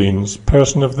magazine's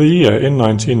Person of the Year in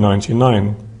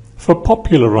 1999 for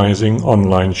popularizing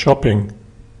online shopping.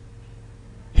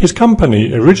 His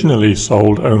company originally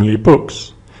sold only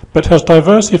books, but has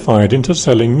diversified into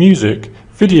selling music,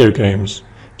 video games,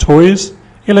 toys,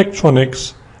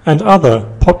 electronics, and other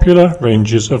popular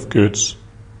ranges of goods.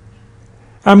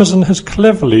 Amazon has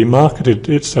cleverly marketed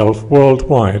itself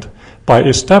worldwide by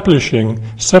establishing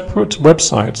separate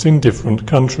websites in different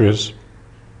countries.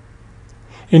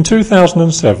 In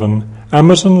 2007,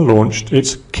 Amazon launched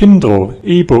its Kindle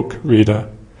e-book reader,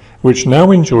 which now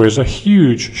enjoys a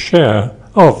huge share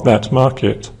of that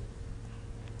market.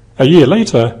 A year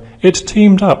later, it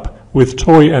teamed up with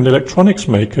toy and electronics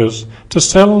makers to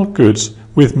sell goods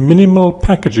with minimal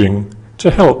packaging to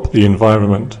help the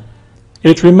environment.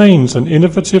 It remains an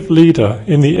innovative leader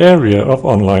in the area of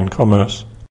online commerce.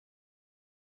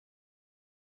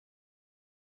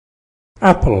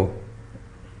 Apple.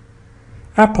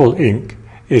 Apple Inc.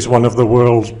 is one of the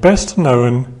world's best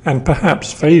known and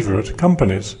perhaps favorite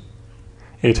companies.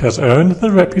 It has earned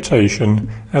the reputation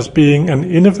as being an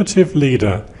innovative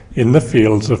leader in the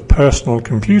fields of personal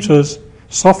computers,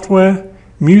 software,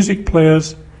 music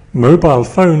players, mobile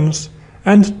phones,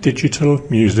 and digital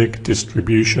music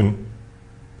distribution.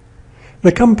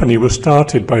 The company was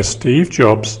started by Steve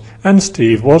Jobs and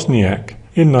Steve Wozniak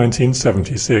in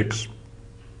 1976.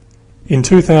 In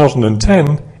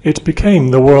 2010, it became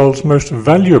the world's most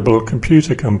valuable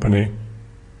computer company.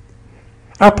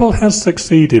 Apple has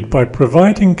succeeded by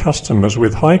providing customers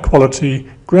with high-quality,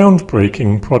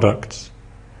 groundbreaking products.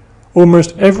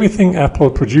 Almost everything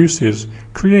Apple produces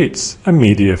creates a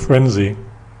media frenzy.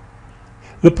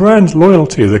 The brand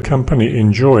loyalty the company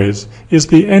enjoys is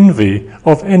the envy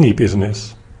of any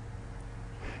business.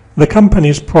 The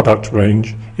company's product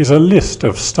range is a list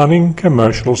of stunning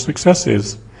commercial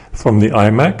successes, from the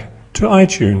iMac to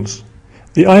iTunes,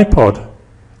 the iPod,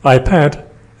 iPad,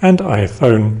 and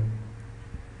iPhone.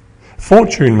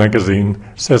 Fortune magazine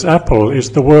says Apple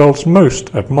is the world's most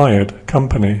admired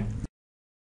company.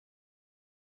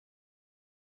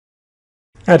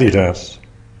 Adidas.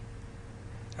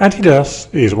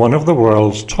 Adidas is one of the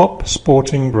world's top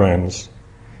sporting brands.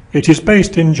 It is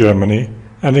based in Germany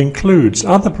and includes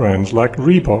other brands like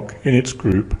Reebok in its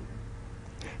group.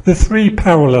 The 3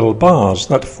 parallel bars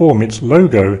that form its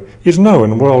logo is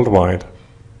known worldwide.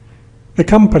 The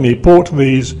company bought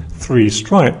these 3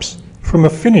 stripes from a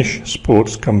Finnish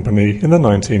sports company in the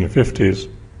 1950s.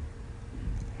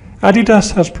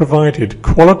 Adidas has provided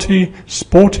quality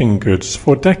sporting goods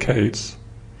for decades.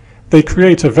 They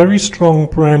create a very strong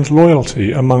brand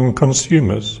loyalty among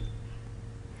consumers.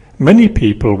 Many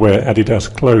people wear Adidas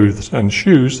clothes and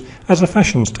shoes as a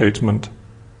fashion statement.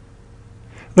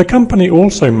 The company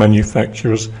also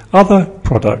manufactures other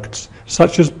products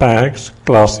such as bags,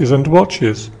 glasses and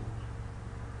watches.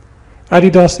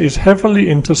 Adidas is heavily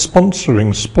into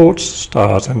sponsoring sports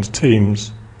stars and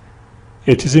teams.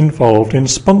 It is involved in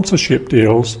sponsorship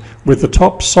deals with the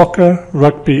top soccer,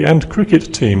 rugby and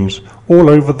cricket teams all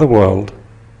over the world.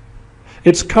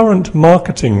 Its current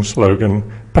marketing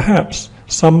slogan perhaps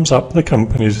sums up the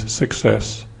company's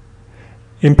success.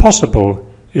 Impossible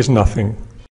is nothing.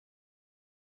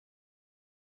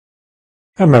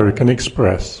 American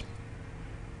Express.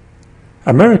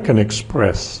 American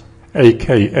Express,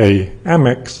 aka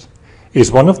Amex,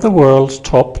 is one of the world's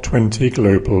top 20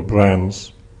 global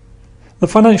brands. The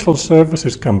financial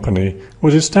services company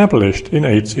was established in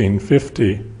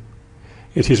 1850.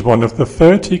 It is one of the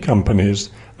 30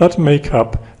 companies that make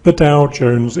up the Dow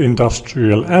Jones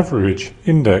Industrial Average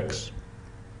Index.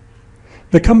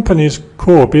 The company's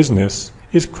core business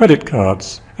is credit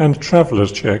cards and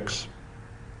travelers' checks.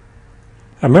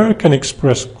 American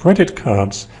Express credit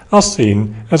cards are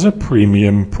seen as a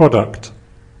premium product.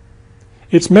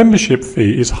 Its membership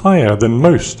fee is higher than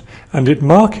most, and it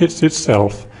markets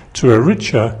itself to a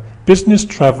richer business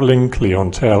traveling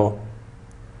clientele.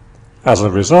 As a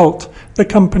result, the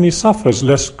company suffers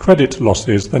less credit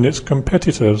losses than its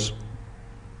competitors.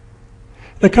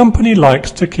 The company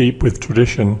likes to keep with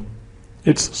tradition.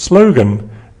 Its slogan,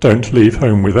 "Don't leave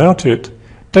home without it,"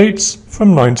 dates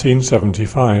from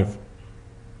 1975.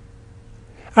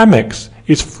 Amex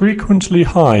is frequently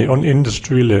high on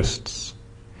industry lists.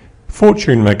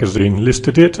 Fortune magazine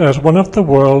listed it as one of the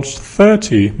world's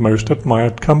 30 most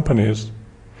admired companies,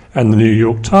 and the New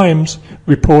York Times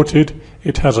reported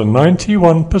it has a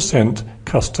 91%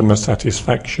 customer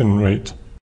satisfaction rate.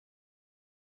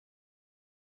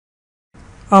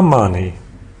 Armani.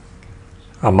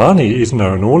 Armani is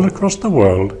known all across the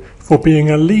world for being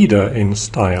a leader in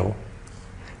style.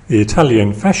 The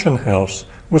Italian fashion house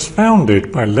was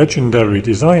founded by legendary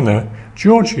designer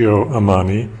Giorgio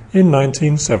Armani in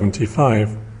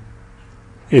 1975.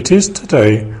 It is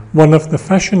today one of the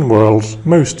fashion world's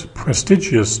most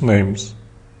prestigious names.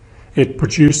 It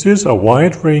produces a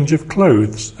wide range of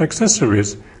clothes,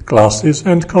 accessories, glasses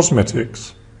and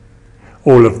cosmetics.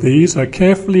 All of these are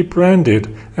carefully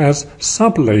branded as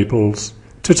sub-labels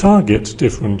to target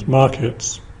different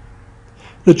markets.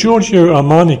 The Giorgio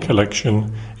Armani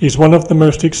collection is one of the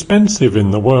most expensive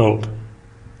in the world.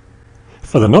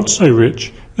 For the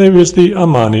not-so-rich, there is the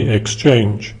Armani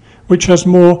Exchange, which has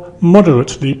more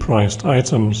moderately priced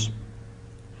items.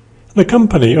 The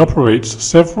company operates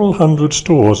several hundred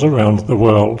stores around the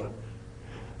world.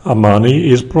 Armani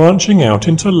is branching out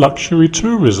into luxury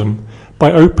tourism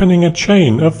by opening a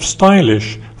chain of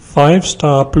stylish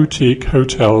 5-star boutique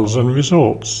hotels and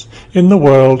resorts in the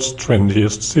world's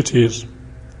trendiest cities.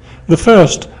 The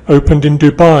first opened in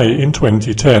Dubai in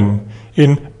 2010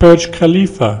 in Burj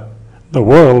Khalifa, the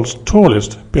world's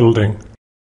tallest building.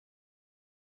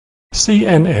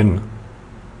 CNN.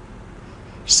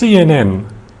 CNN,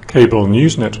 Cable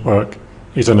News Network,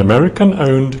 is an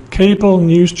American-owned cable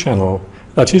news channel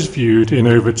that is viewed in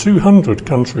over 200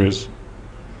 countries.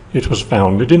 It was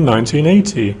founded in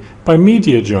 1980 by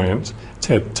media giant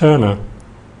Ted Turner.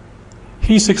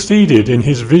 He succeeded in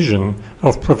his vision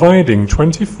of providing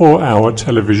 24-hour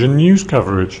television news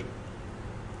coverage.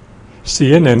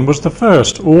 CNN was the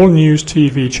first all-news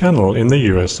TV channel in the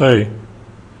USA.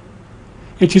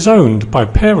 It is owned by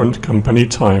parent company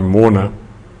Time Warner.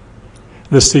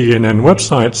 The CNN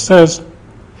website says,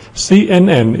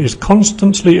 CNN is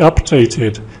constantly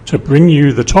updated to bring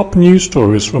you the top news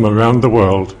stories from around the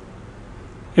world.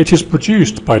 It is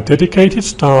produced by dedicated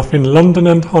staff in London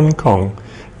and Hong Kong,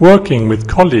 working with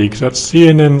colleagues at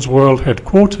CNN's world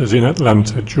headquarters in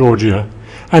Atlanta, Georgia,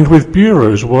 and with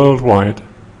bureaus worldwide.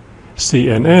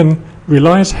 CNN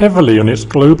relies heavily on its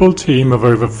global team of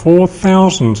over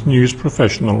 4,000 news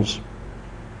professionals.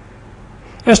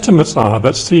 Estimates are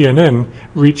that CNN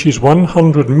reaches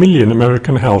 100 million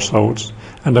American households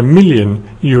and 1 million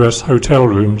US hotel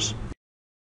rooms.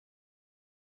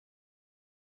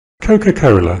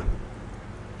 Coca-Cola.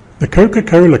 The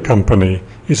Coca-Cola Company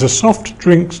is a soft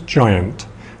drinks giant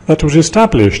that was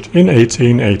established in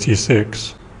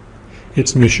 1886.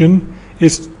 Its mission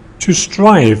is to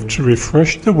strive to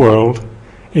refresh the world,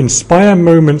 inspire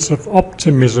moments of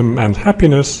optimism and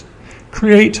happiness,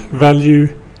 create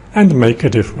value, and make a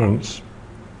difference.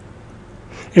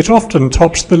 It often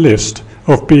tops the list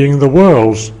of being the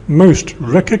world's most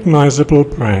recognizable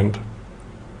brand.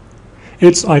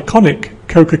 Its iconic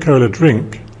Coca-Cola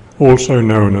drink, also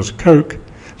known as Coke,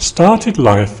 started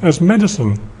life as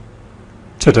medicine.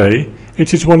 Today,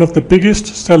 it is one of the biggest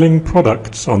selling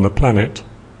products on the planet.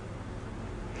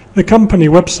 The company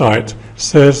website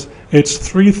says its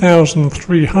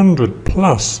 3,300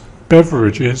 plus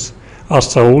beverages are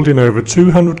sold in over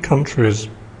 200 countries.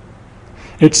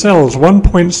 It sells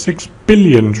 1.6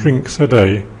 billion drinks a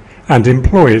day and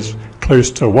employs close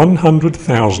to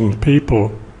 100,000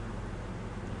 people.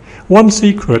 One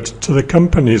secret to the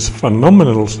company's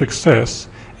phenomenal success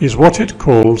is what it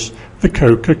calls the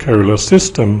Coca-Cola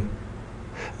system.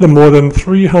 The more than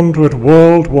 300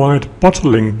 worldwide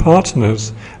bottling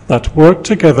partners that work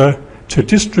together to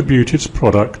distribute its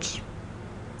products.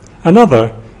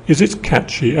 Another is its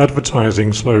catchy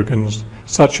advertising slogans,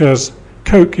 such as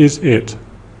 "Coke is it."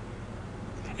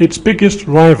 Its biggest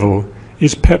rival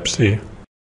is Pepsi.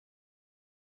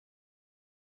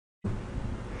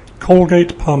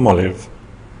 Colgate-Palmolive.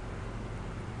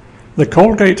 The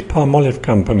Colgate-Palmolive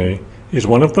Company is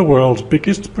one of the world's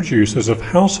biggest producers of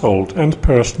household and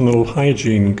personal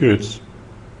hygiene goods.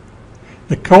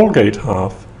 The Colgate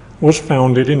half was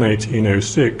founded in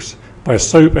 1806 by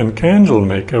soap and candle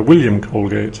maker William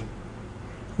Colgate.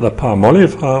 The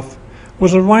Palmolive half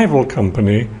was a rival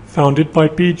company founded by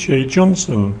B.J.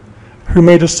 Johnson, who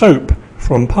made a soap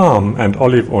from palm and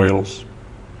olive oils.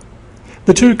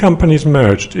 The two companies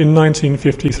merged in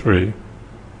 1953.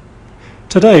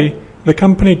 Today, the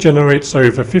company generates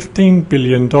over $15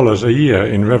 billion a year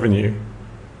in revenue.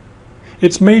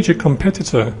 Its major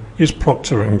competitor is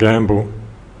Procter & Gamble.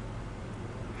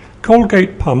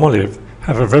 Colgate-Palmolive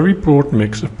have a very broad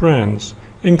mix of brands,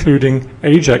 including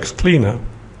Ajax Cleaner,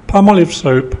 Palmolive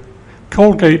Soap,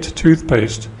 Colgate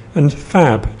Toothpaste, and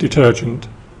Fab Detergent.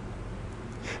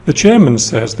 The chairman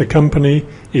says the company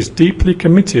is deeply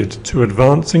committed to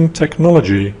advancing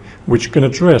technology which can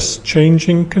address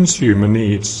changing consumer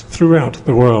needs throughout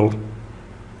the world.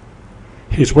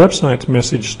 His website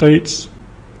message states,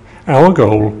 "Our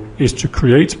goal is to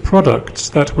create products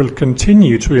that will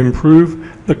continue to improve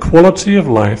the quality of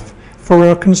life for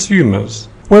our consumers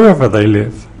wherever they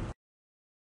live."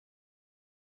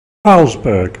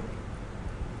 Carlsberg.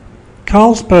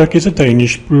 Carlsberg is a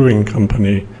Danish brewing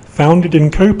company founded in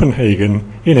Copenhagen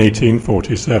in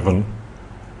 1847.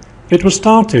 It was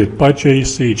started by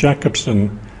J.C.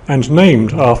 Jacobsen and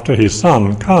named after his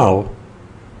son Carl.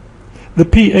 The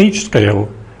pH scale,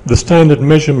 the standard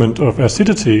measurement of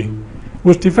acidity,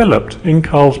 was developed in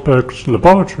Carlsberg's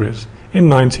laboratories in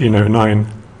 1909.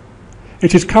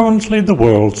 It is currently the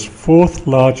world's fourth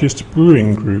largest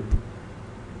brewing group.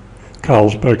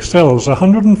 Carlsberg sells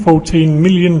 114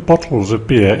 million bottles of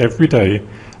beer every day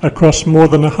across more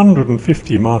than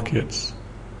 150 markets.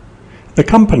 The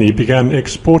company began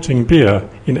exporting beer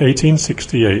in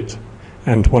 1868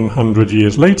 and 100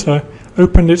 years later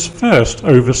opened its first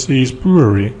overseas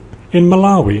brewery in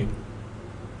Malawi.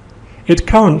 It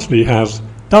currently has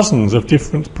dozens of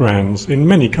different brands in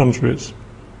many countries.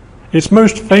 Its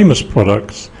most famous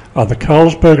products are the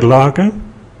Carlsberg Lager,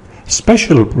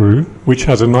 Special Brew, which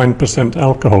has a 9%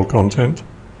 alcohol content,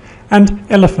 and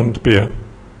Elephant Beer.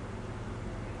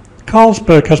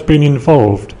 Carlsberg has been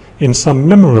involved in some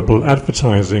memorable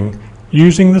advertising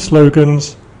using the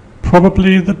slogans,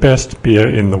 "Probably the best beer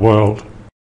in the world."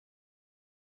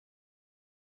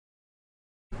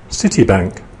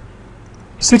 Citibank.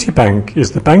 Citibank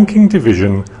is the banking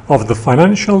division of the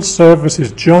financial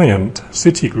services giant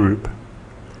Citigroup.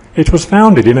 It was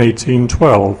founded in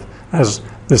 1812 as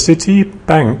the City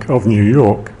Bank of New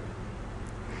York.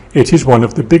 It is one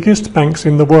of the biggest banks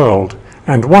in the world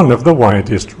and one of the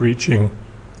widest reaching.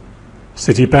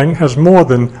 Citibank has more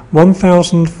than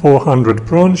 1,400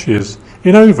 branches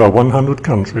in over 100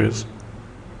 countries.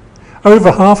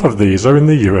 Over half of these are in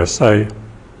the USA.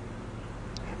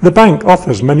 The bank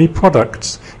offers many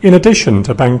products in addition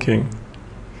to banking.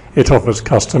 It offers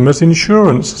customers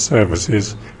insurance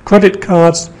services, credit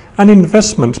cards, and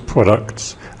investment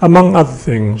products, among other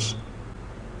things.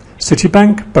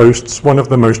 Citibank boasts one of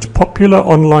the most popular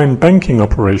online banking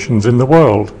operations in the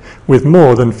world, with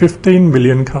more than 15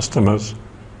 million customers.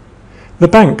 The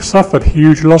bank suffered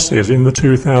huge losses in the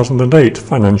 2008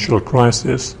 financial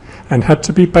crisis and had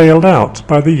to be bailed out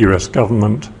by the US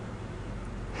government.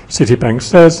 Citibank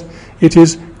says it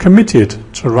is committed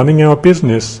to running our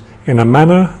business in a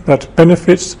manner that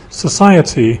benefits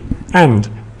society and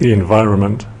the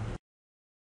environment.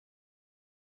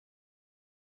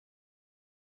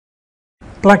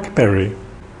 BlackBerry.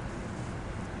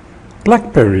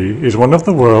 BlackBerry is one of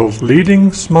the world's leading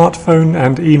smartphone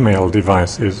and email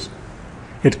devices.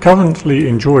 It currently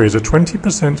enjoys a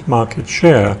 20% market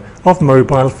share of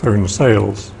mobile phone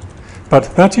sales,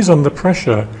 but that is under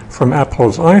pressure from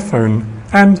Apple's iPhone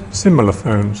and similar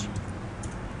phones.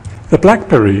 The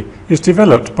BlackBerry is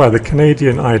developed by the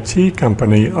Canadian IT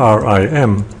company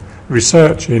RIM,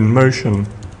 Research in Motion.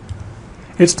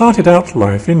 It started out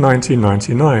life in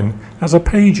 1999 as a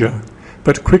pager,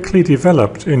 but quickly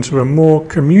developed into a more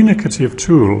communicative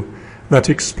tool that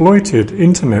exploited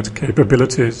Internet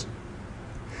capabilities.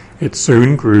 It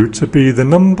soon grew to be the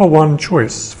 #1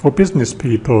 choice for business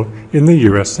people in the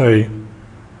USA.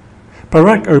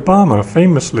 Barack Obama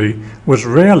famously was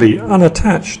rarely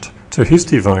unattached to his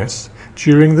device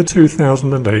during the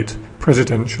 2008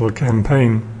 presidential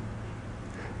campaign.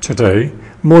 Today,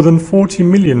 more than 40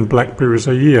 million BlackBerries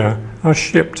a year are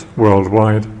shipped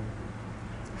worldwide.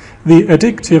 The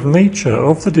addictive nature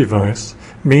of the device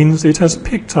means it has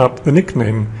picked up the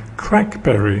nickname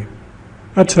Crackberry,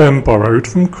 a term borrowed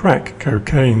from crack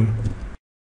cocaine.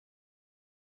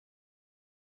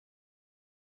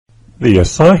 The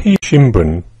Asahi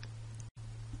Shimbun.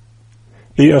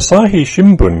 The Asahi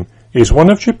Shimbun is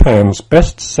one of Japan's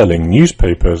best-selling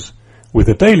newspapers, with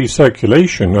a daily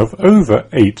circulation of over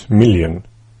 8 million.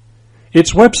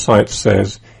 Its website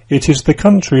says it is the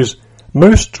country's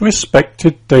most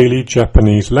respected daily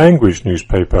Japanese language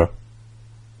newspaper.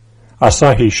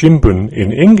 Asahi Shimbun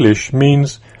in English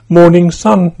means Morning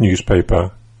Sun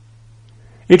newspaper.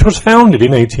 It was founded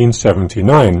in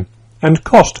 1879 and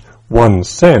cost 1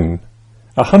 sen,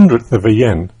 1/100th of a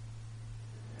yen.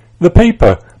 The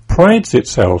paper prides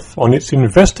itself on its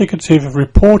investigative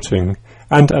reporting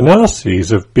and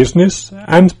analyses of business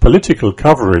and political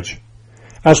coverage,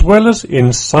 as well as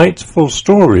insightful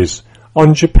stories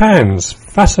on Japan's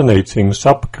fascinating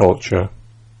subculture.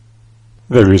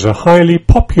 There is a highly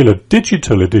popular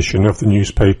digital edition of the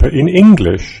newspaper in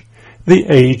English, the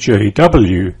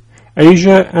AJW,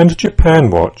 Asia and Japan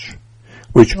Watch,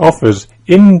 which offers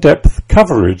in-depth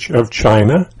coverage of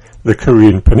China, the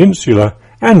Korean Peninsula,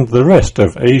 and the rest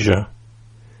of Asia.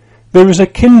 There is a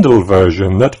Kindle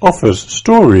version that offers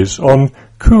stories on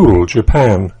cool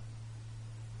Japan.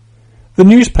 The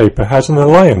newspaper has an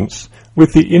alliance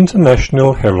with the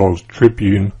International Herald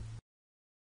Tribune.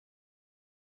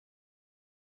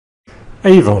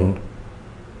 Avon.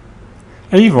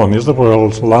 Avon is the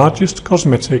world's largest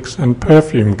cosmetics and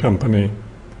perfume company.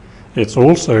 It's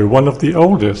also one of the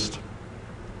oldest.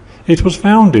 It was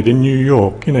founded in New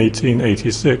York in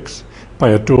 1886 by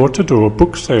a door-to-door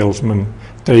book salesman,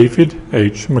 David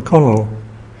H. McConnell,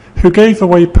 who gave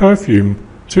away perfume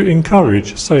to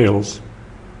encourage sales.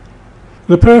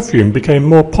 The perfume became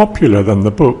more popular than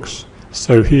the books,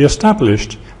 so he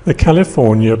established the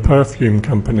California Perfume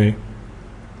Company.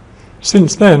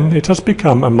 Since then, it has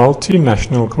become a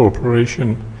multinational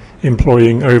corporation,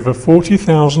 employing over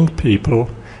 40,000 people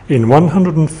in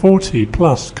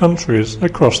 140-plus countries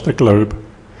across the globe,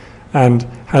 and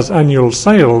has annual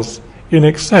sales in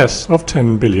excess of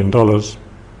 $10 billion.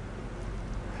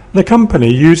 The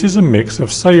company uses a mix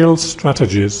of sales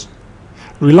strategies,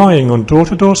 relying on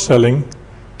door-to-door selling,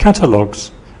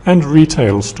 catalogs, and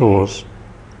retail stores.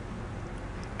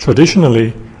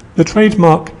 Traditionally, the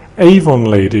trademark Avon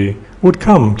Lady would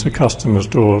come to customers'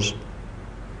 doors.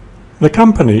 The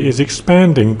company is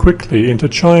expanding quickly into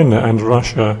China and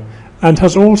Russia, and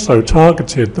has also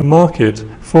targeted the market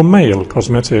for male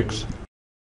cosmetics.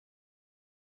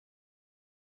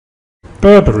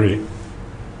 Burberry.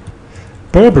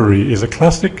 Burberry is a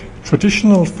classic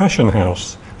traditional fashion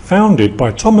house founded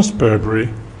by Thomas Burberry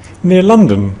near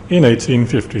London in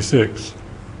 1856.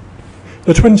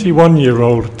 The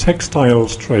 21-year-old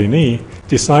textiles trainee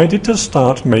decided to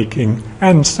start making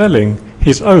and selling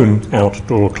his own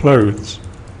outdoor clothes.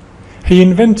 He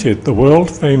invented the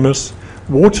world-famous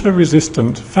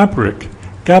water-resistant fabric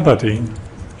gabardine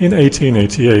in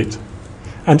 1888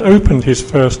 and opened his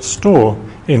first store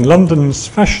in London's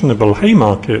fashionable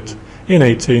Haymarket in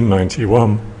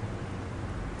 1891.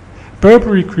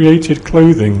 Burberry created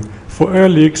clothing for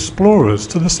early explorers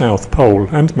to the South Pole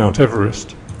and Mount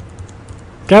Everest.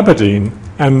 Gabardine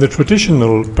and the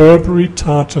traditional Burberry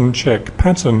tartan check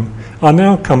pattern are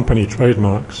now company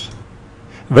trademarks.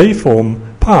 They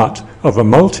form part of a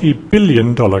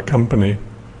multi-billion-dollar company.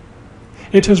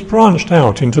 It has branched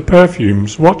out into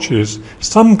perfumes, watches,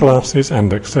 sunglasses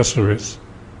and accessories.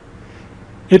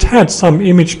 It had some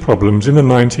image problems in the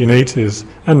 1980s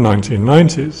and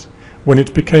 1990s, when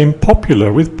it became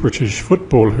popular with British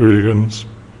football hooligans.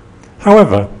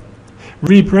 However,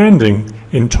 rebranding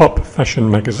in top fashion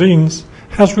magazines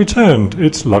has returned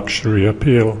its luxury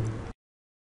appeal.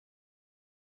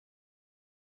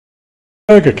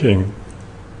 Burger King.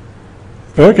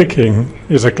 Burger King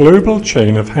is a global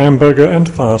chain of hamburger and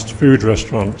fast food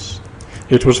restaurants.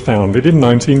 It was founded in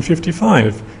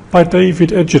 1955 by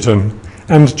David Edgerton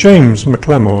and James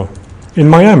McLemore in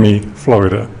Miami,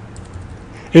 Florida.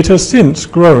 It has since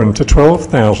grown to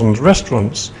 12,000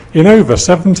 restaurants in over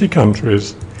 70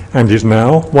 countries and is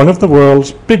now one of the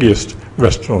world's biggest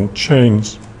restaurant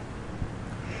chains.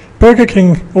 Burger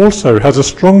King also has a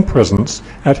strong presence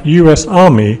at US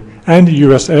Army and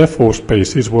US Air Force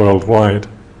bases worldwide.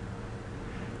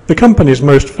 The company's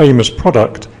most famous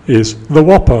product is the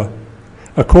Whopper,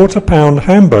 a quarter-pound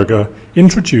hamburger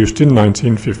introduced in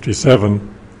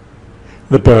 1957.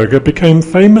 The burger became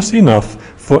famous enough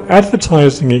for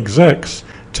advertising execs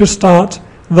to start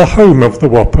the Home of the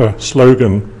Whopper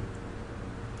slogan.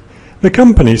 The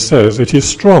company says it is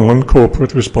strong on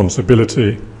corporate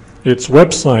responsibility. Its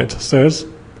website says,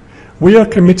 "We are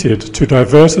committed to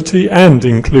diversity and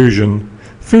inclusion,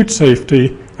 food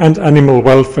safety and animal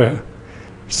welfare,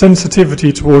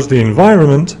 sensitivity towards the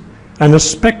environment, and a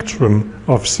spectrum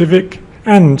of civic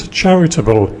and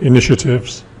charitable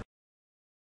initiatives."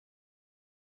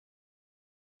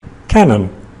 Canon.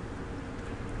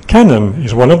 Canon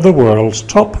is one of the world's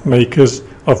top makers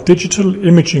of digital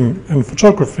imaging and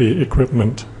photography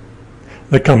equipment.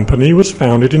 The company was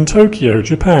founded in Tokyo,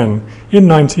 Japan in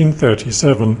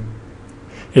 1937.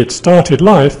 It started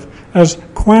life as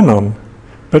Quanon,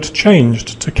 but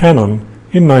changed to Canon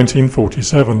in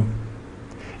 1947.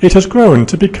 It has grown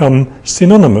to become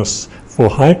synonymous for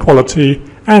high quality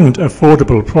and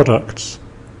affordable products.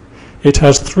 It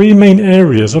has three main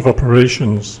areas of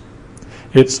operations.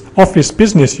 Its office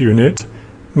business unit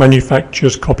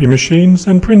manufactures copy machines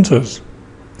and printers.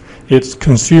 Its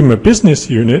consumer business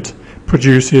unit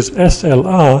produces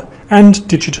SLR and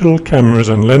digital cameras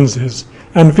and lenses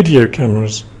and video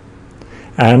cameras.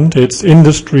 And its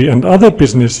industry and other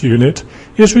business unit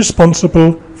is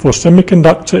responsible for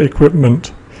semiconductor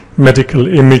equipment, medical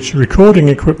image recording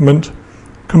equipment,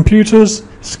 computers,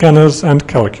 scanners and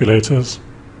calculators.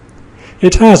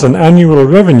 It has an annual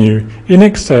revenue in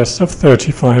excess of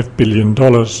 $35 billion.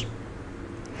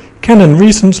 Canon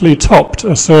recently topped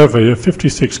a survey of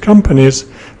 56 companies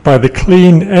by the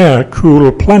Clean Air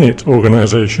Cool Planet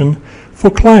organization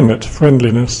for climate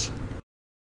friendliness.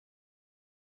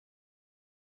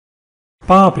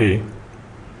 Barbie.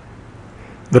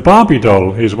 The Barbie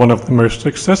doll is one of the most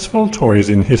successful toys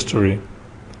in history.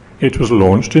 It was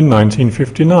launched in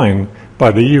 1959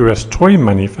 by the US toy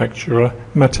manufacturer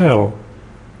Mattel.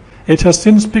 It has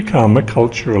since become a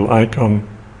cultural icon.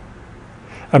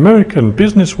 American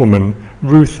businesswoman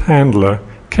Ruth Handler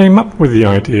came up with the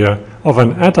idea of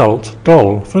an adult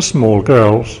doll for small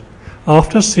girls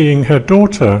after seeing her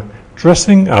daughter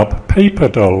dressing up paper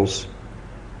dolls.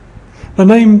 The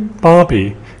name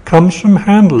Barbie comes from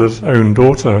Handler's own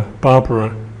daughter,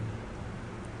 Barbara.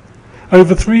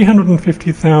 Over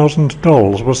 350,000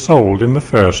 dolls were sold in the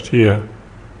first year.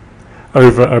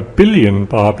 Over 1 billion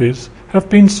Barbies have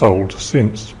been sold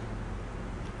since.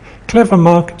 Clever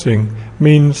marketing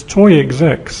means toy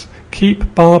execs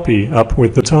keep Barbie up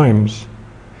with the times.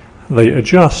 They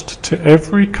adjust to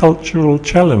every cultural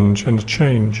challenge and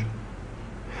change.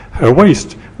 Her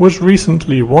waist was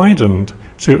recently widened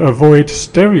to avoid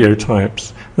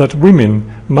stereotypes that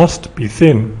women must be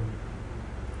thin.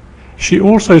 She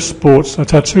also sports a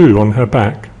tattoo on her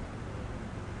back.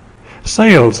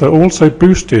 Sales are also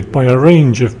boosted by a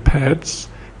range of pets,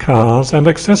 cars and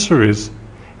accessories,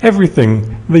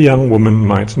 everything the young woman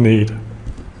might need.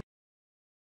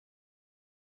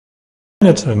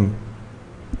 Benetton.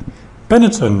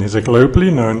 Benetton is a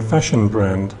globally known fashion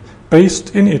brand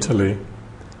based in Italy.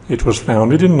 It was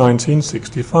founded in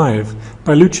 1965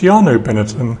 by Luciano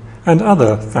Benetton and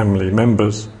other family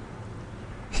members.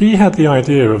 He had the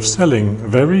idea of selling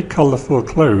very colourful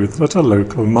clothes at a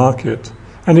local market,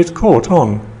 and it caught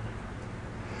on.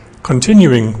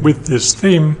 Continuing with this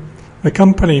theme, the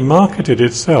company marketed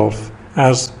itself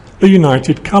as the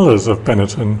United Colours of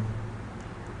Benetton.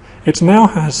 It now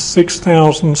has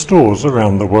 6,000 stores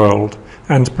around the world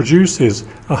and produces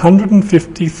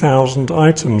 150,000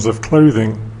 items of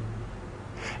clothing.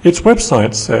 Its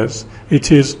website says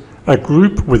it is a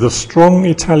group with a strong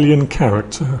Italian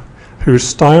character, whose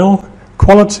style,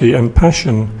 quality and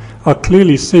passion are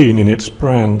clearly seen in its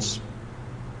brands.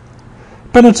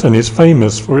 Benetton is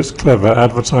famous for its clever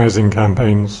advertising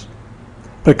campaigns.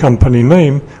 The company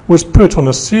name was put on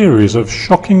a series of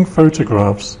shocking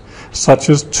photographs, such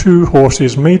as two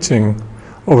horses mating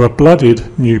or a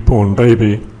blooded newborn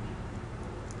baby.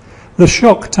 The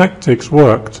shock tactics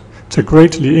worked to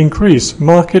greatly increase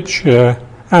market share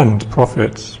and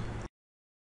profits.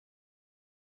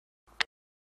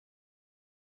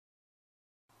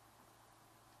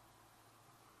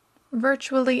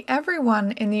 Virtually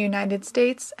everyone in the United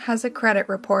States has a credit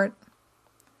report.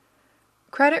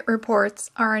 Credit reports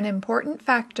are an important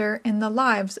factor in the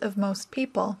lives of most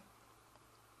people.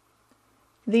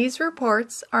 These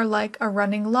reports are like a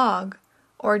running log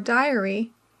or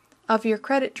diary of your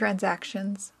credit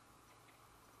transactions.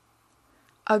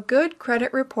 A good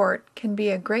credit report can be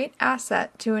a great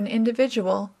asset to an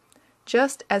individual,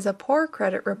 just as a poor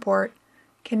credit report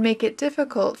can make it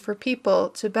difficult for people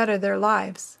to better their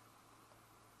lives.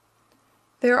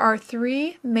 There are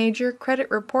 3 major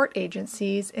credit report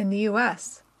agencies in the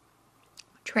U.S.: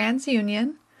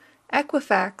 TransUnion,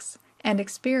 Equifax, and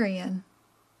Experian.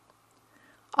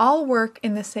 All work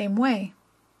in the same way.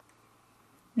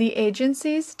 The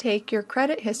agencies take your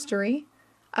credit history,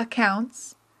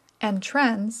 accounts, and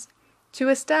trends to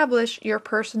establish your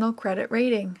personal credit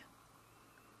rating.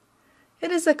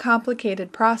 It is a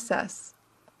complicated process,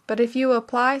 but if you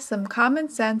apply some common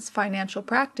sense financial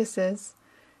practices,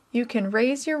 you can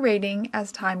raise your rating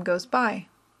as time goes by.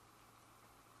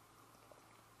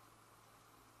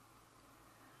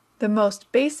 The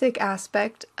most basic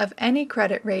aspect of any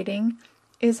credit rating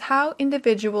is how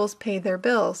individuals pay their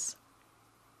bills.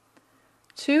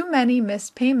 Too many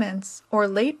missed payments or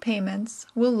late payments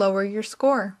will lower your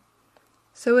score,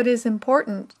 so it is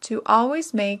important to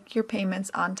always make your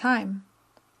payments on time.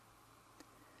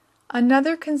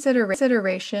 Another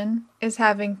consideration is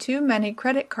having too many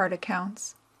credit card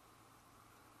accounts.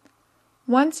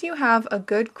 Once you have a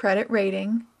good credit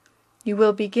rating, you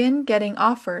will begin getting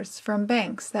offers from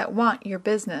banks that want your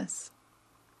business.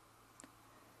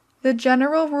 The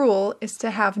general rule is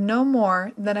to have no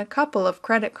more than a couple of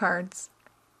credit cards.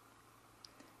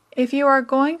 If you are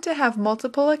going to have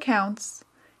multiple accounts,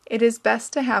 it is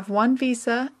best to have one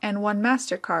Visa and one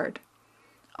MasterCard,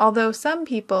 although some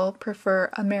people prefer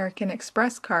American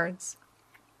Express cards.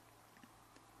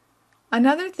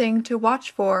 Another thing to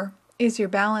watch for is your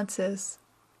balances.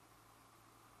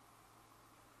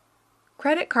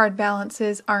 Credit card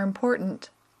balances are important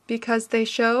because they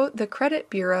show the credit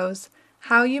bureaus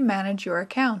how you manage your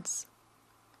accounts.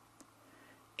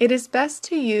 It is best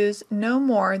to use no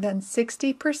more than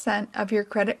 60% of your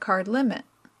credit card limit.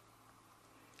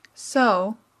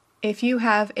 So, if you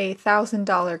have a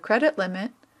 $1,000 credit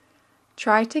limit,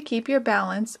 try to keep your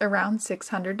balance around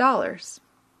 $600.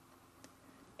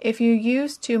 If you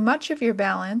use too much of your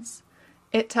balance,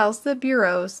 it tells the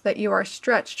bureaus that you are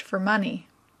stretched for money.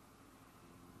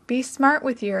 Be smart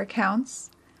with your accounts,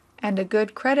 and a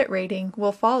good credit rating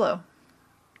will follow.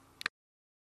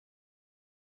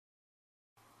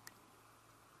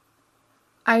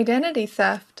 Identity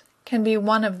theft can be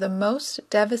one of the most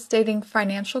devastating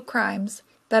financial crimes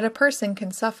that a person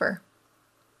can suffer.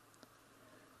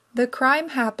 The crime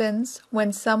happens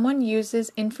when someone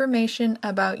uses information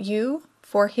about you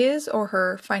for his or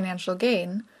her financial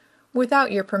gain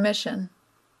without your permission.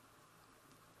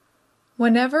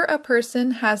 Whenever a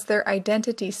person has their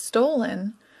identity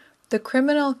stolen, the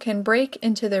criminal can break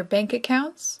into their bank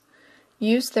accounts,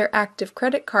 use their active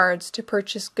credit cards to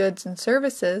purchase goods and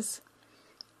services,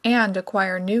 and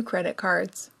acquire new credit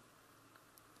cards.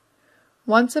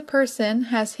 Once a person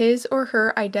has his or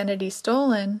her identity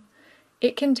stolen,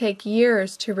 it can take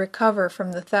years to recover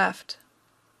from the theft.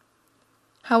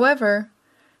 However,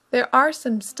 there are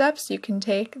some steps you can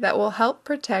take that will help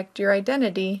protect your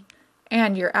identity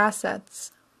and your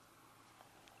assets.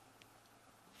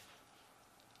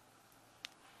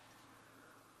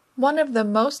 One of the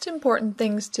most important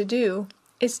things to do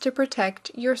is to protect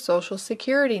your Social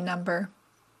Security number.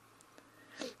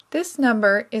 This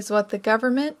number is what the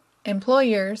government,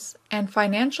 employers, and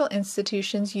financial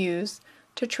institutions use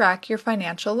to track your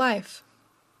financial life.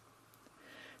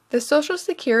 The Social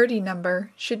Security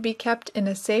number should be kept in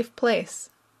a safe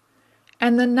place,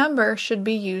 and the number should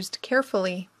be used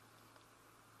carefully.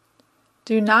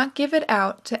 Do not give it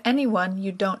out to anyone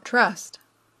you don't trust.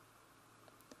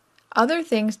 Other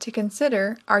things to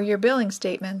consider are your billing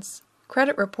statements,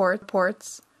 credit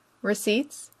reports,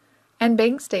 receipts, and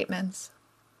bank statements.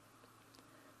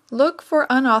 Look for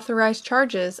unauthorized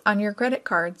charges on your credit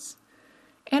cards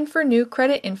and for new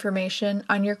credit information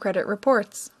on your credit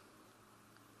reports.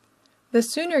 The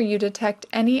sooner you detect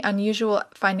any unusual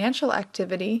financial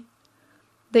activity,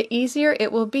 the easier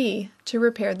it will be to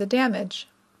repair the damage.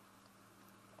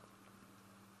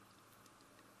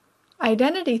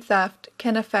 Identity theft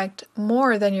can affect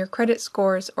more than your credit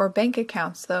scores or bank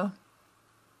accounts, though.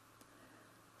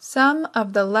 Some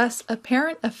of the less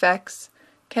apparent effects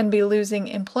can be losing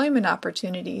employment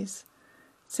opportunities,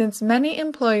 since many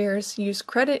employers use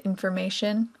credit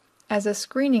information as a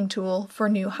screening tool for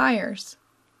new hires.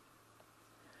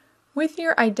 With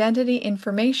your identity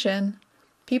information,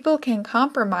 people can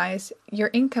compromise your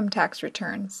income tax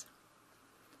returns.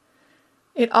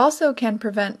 It also can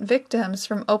prevent victims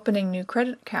from opening new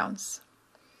credit accounts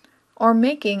or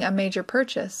making a major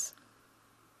purchase.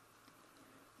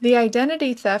 The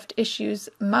identity theft issues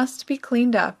must be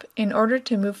cleaned up in order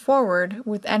to move forward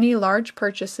with any large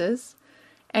purchases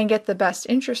and get the best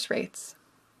interest rates.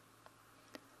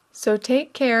 So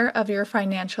take care of your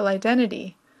financial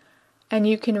identity, and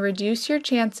you can reduce your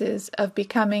chances of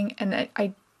becoming an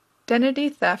identity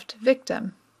theft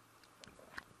victim.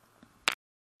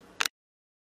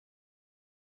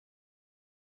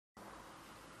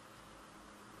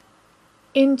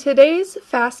 In today's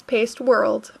fast-paced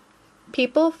world,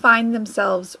 people find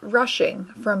themselves rushing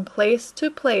from place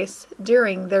to place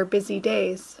during their busy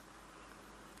days.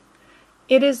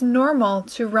 It is normal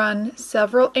to run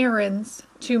several errands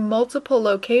to multiple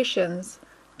locations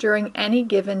during any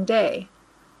given day,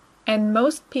 and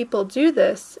most people do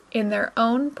this in their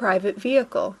own private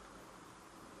vehicle.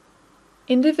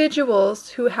 Individuals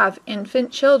who have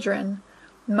infant children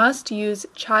must use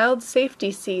child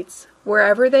safety seats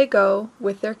wherever they go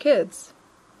with their kids.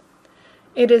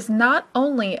 It is not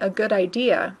only a good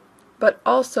idea, but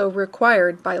also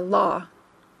required by law.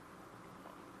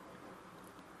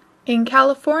 In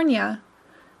California,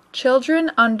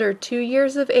 children under 2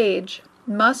 years of age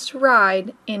must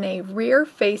ride in a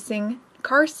rear-facing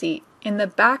car seat in the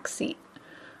back seat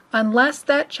unless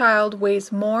that child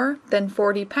weighs more than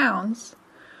 40 pounds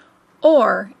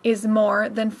or is more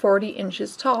than 40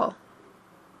 inches tall.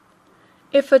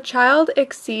 If a child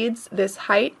exceeds this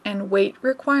height and weight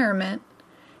requirement,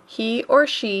 he or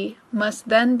she must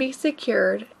then be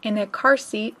secured in a car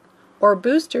seat or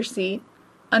booster seat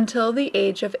until the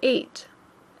age of 8.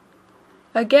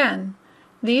 Again,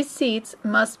 these seats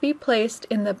must be placed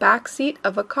in the back seat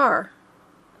of a car.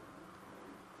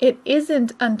 It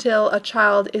isn't until a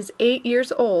child is 8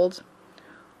 years old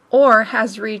or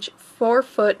has reached 4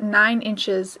 foot 9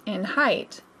 inches in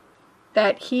height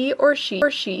that he or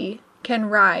she can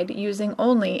ride using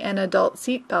only an adult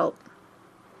seatbelt.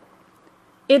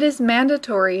 It is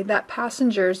mandatory that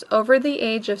passengers over the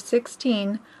age of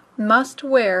 16 must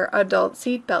wear adult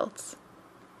seatbelts.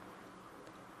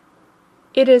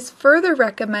 It is further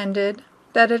recommended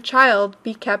that a child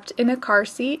be kept in a car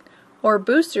seat or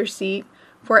booster seat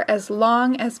for as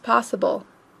long as possible.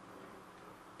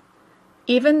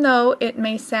 Even though it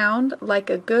may sound like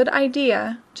a good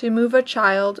idea to move a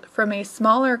child from a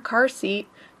smaller car seat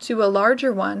to a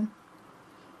larger one,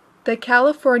 the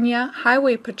California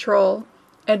Highway Patrol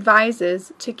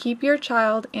advises to keep your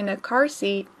child in a car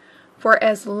seat for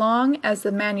as long as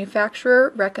the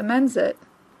manufacturer recommends it.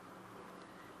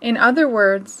 In other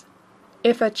words,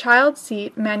 if a child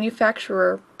seat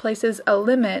manufacturer places a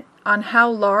limit on how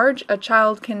large a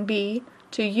child can be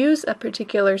to use a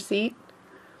particular seat,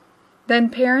 then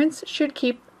parents should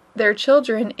keep their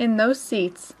children in those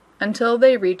seats until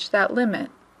they reach that limit.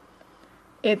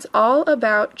 It's all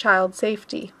about child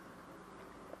safety.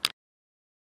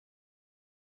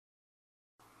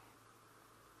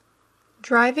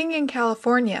 Driving in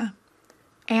California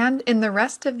and in the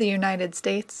rest of the United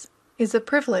States is a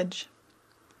privilege.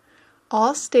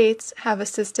 All states have a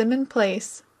system in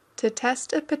place to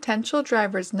test a potential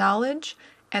driver's knowledge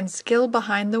and skill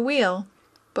behind the wheel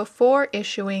before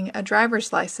issuing a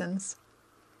driver's license.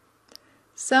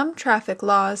 Some traffic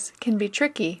laws can be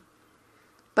tricky,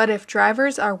 but if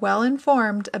drivers are well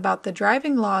informed about the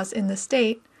driving laws in the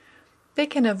state, they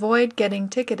can avoid getting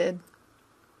ticketed.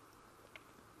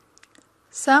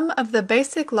 Some of the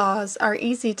basic laws are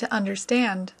easy to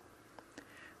understand.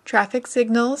 Traffic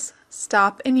signals,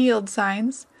 stop and yield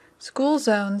signs, school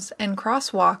zones, and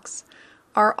crosswalks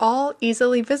are all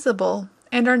easily visible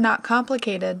and are not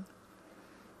complicated.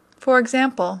 For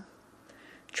example,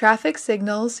 traffic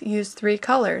signals use 3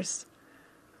 colors: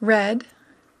 red,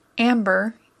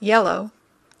 amber, yellow,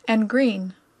 and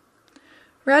green.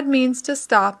 Red means to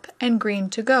stop and green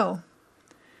to go.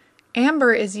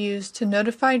 Amber is used to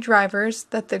notify drivers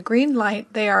that the green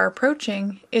light they are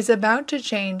approaching is about to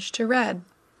change to red.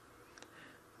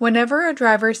 Whenever a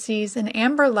driver sees an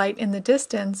amber light in the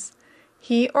distance,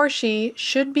 he or she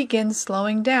should begin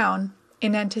slowing down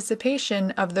in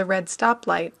anticipation of the red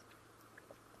stoplight.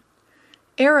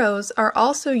 Arrows are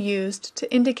also used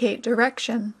to indicate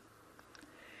direction.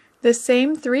 The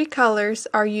same three colors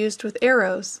are used with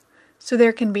arrows, so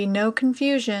there can be no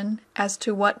confusion as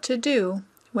to what to do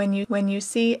when you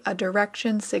see a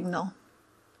direction signal.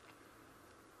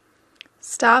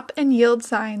 Stop and yield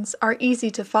signs are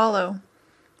easy to follow,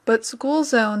 but school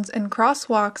zones and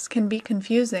crosswalks can be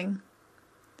confusing.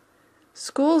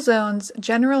 School zones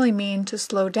generally mean to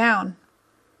slow down,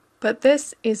 but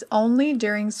this is only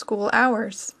during school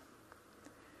hours.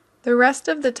 The rest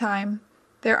of the time,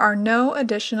 there are no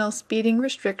additional speeding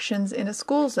restrictions in a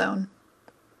school zone.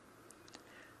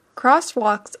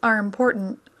 Crosswalks are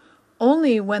important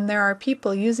only when there are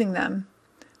people using them,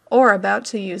 or about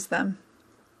to use them.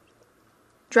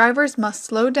 Drivers must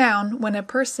slow down when a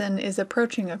person is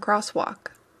approaching a crosswalk.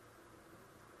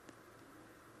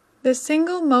 The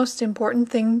single most important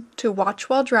thing to watch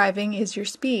while driving is your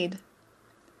speed.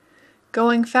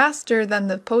 Going faster than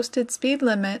the posted speed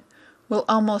limit will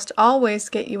almost always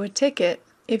get you a ticket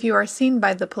if you are seen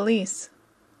by the police.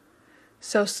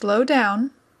 So slow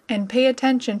down and pay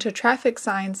attention to traffic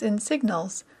signs and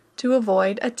signals to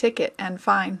avoid a ticket and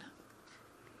fine.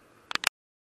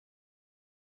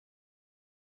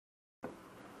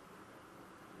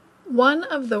 One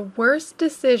of the worst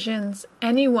decisions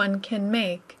anyone can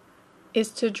make is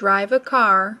to drive a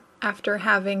car after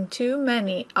having too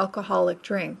many alcoholic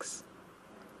drinks.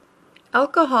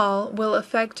 Alcohol will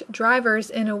affect drivers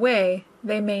in a way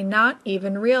they may not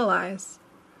even realize.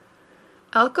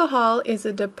 Alcohol is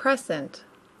a depressant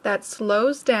that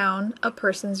slows down a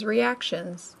person's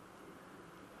reactions.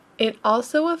 It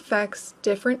also affects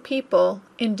different people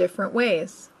in different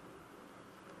ways.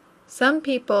 Some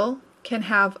people can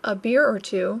have a beer or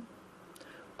two,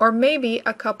 or maybe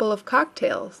a couple of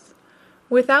cocktails,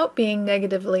 without being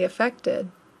negatively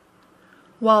affected,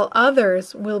 while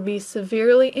others will be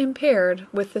severely impaired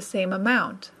with the same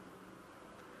amount.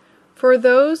 For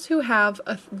those who have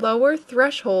a lower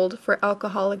threshold for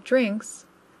alcoholic drinks,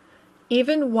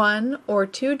 even 1 or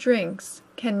 2 drinks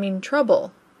can mean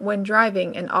trouble when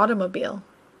driving an automobile.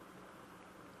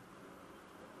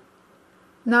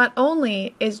 Not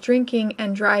only is drinking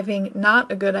and driving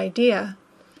not a good idea,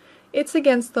 it's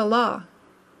against the law.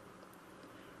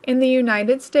 In the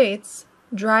United States,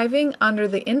 driving under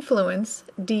the influence,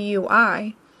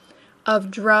 DUI, of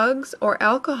drugs or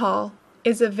alcohol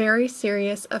is a very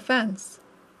serious offense.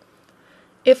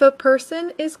 If a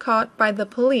person is caught by the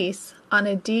police on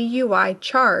a DUI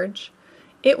charge,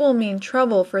 it will mean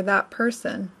trouble for that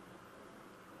person.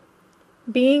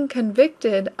 Being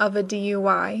convicted of a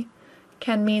DUI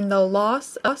can mean the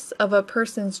loss of a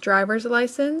person's driver's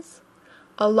license,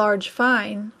 a large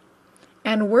fine,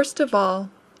 and worst of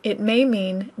all, it may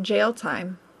mean jail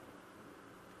time.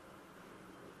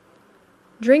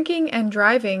 Drinking and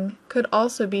driving could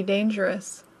also be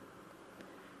dangerous.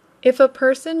 If a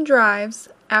person drives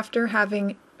after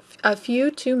having a few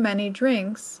too many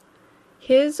drinks,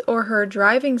 his or her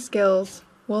driving skills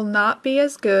will not be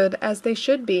as good as they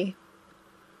should be.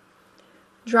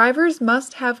 Drivers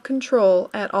must have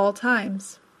control at all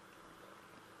times.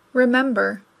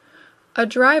 Remember, a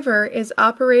driver is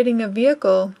operating a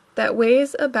vehicle that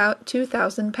weighs about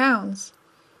 2,000 pounds,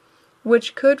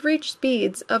 which could reach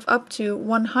speeds of up to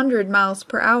 100 miles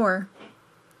per hour.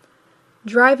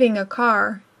 Driving a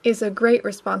car is a great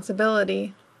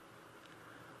responsibility.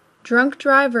 Drunk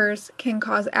drivers can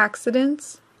cause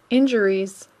accidents,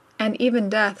 injuries, and even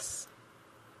deaths.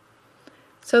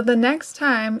 So the next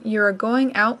time you are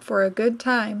going out for a good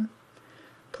time,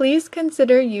 please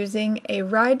consider using a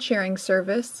ride-sharing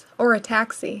service or a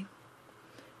taxi.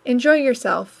 Enjoy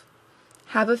yourself.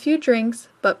 Have a few drinks,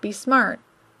 but be smart.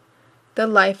 The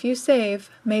life you save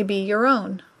may be your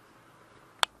own.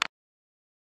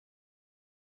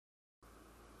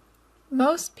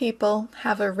 Most people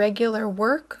have a regular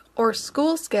work or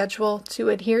school schedule to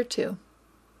adhere to.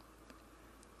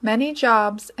 Many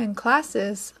jobs and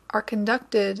classes are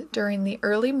conducted during the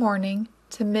early morning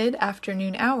to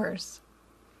mid-afternoon hours,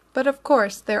 but of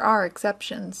course there are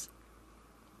exceptions.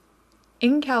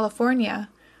 In California,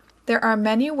 there are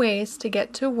many ways to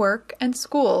get to work and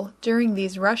school during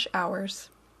these rush hours.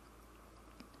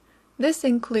 This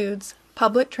includes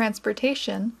public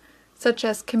transportation, such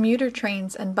as commuter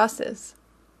trains and buses.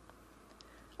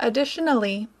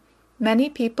 Additionally, many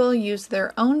people use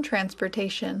their own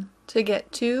transportation to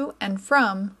get to and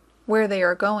from where they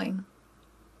are going.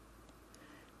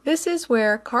 This is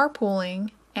where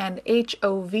carpooling and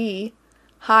HOV,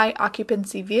 high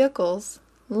occupancy vehicles,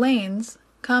 lanes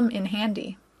come in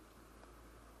handy.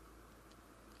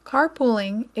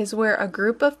 Carpooling is where a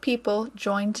group of people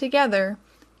join together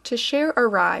to share a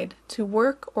ride to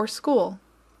work or school.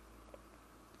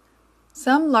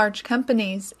 Some large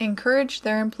companies encourage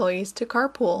their employees to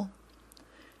carpool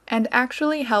and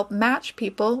actually help match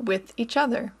people with each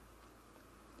other.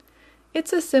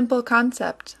 It's a simple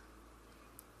concept.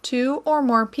 2 or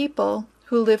more people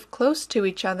who live close to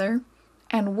each other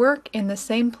and work in the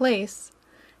same place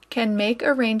can make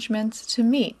arrangements to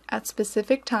meet at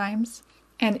specific times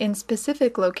and in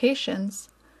specific locations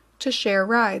to share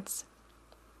rides.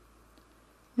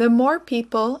 The more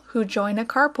people who join a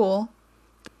carpool,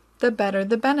 the better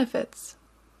the benefits.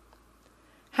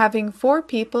 Having 4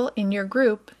 people in your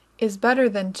group is better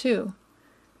than 2,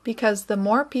 because the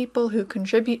more people who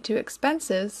contribute to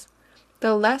expenses,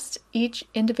 the less each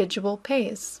individual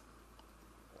pays.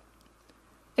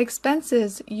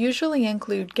 Expenses usually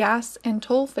include gas and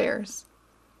toll fares.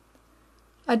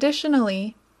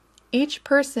 Additionally, each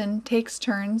person takes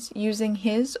turns using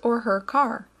his or her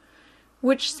car,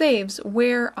 which saves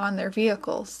wear on their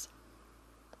vehicles.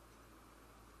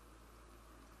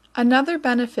 Another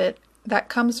benefit that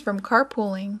comes from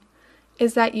carpooling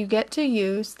is that you get to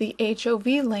use the HOV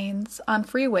lanes on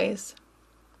freeways.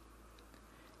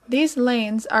 These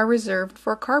lanes are reserved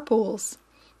for carpools,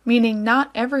 meaning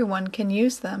not everyone can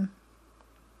use them.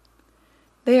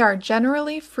 They are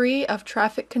generally free of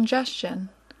traffic congestion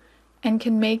and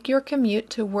can make your commute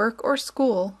to work or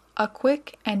school a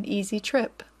quick and easy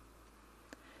trip.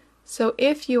 So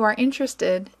if you are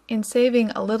interested in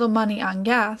saving a little money on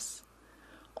gas,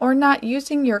 or not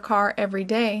using your car every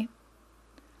day,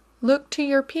 look to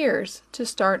your peers to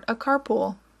start a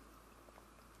carpool.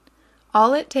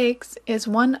 All it takes is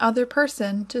one other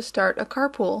person to start a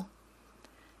carpool,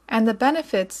 and the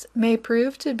benefits may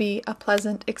prove to be a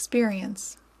pleasant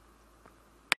experience.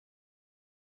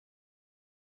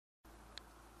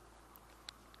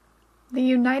 The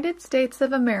United States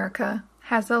of America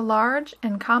has a large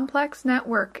and complex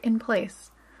network in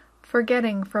place for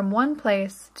getting from one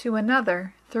place to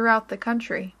another throughout the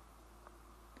country.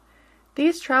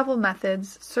 These travel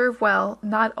methods serve well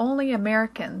not only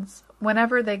Americans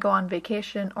whenever they go on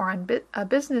vacation or on a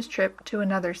business trip to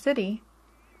another city,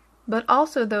 but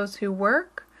also those who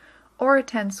work or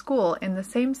attend school in the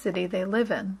same city they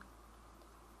live in.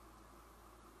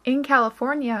 In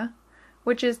California,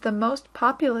 which is the most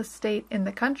populous state in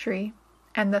the country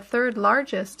and the 3rd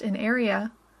largest in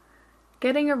area,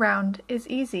 getting around is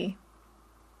easy.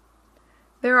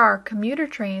 There are commuter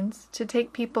trains to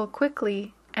take people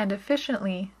quickly and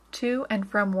efficiently to and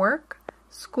from work,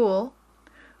 school,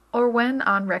 or when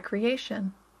on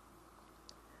recreation.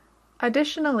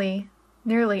 Additionally,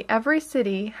 nearly every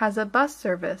city has a bus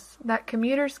service that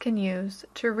commuters can use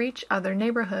to reach other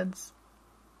neighborhoods.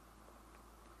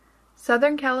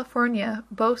 Southern California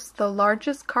boasts the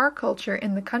largest car culture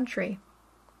in the country.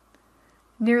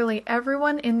 Nearly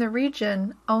everyone in the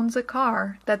region owns a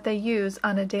car that they use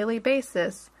on a daily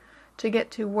basis to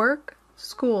get to work,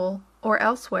 school, or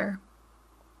elsewhere.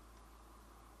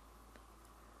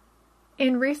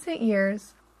 In recent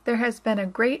years, there has been a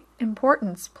great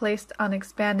importance placed on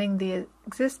expanding the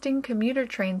existing commuter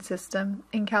train system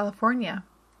in California.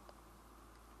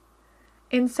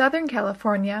 In Southern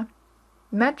California,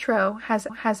 Metro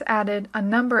has added a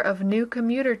number of new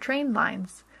commuter train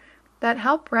lines that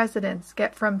help residents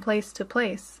get from place to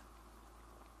place.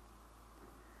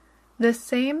 The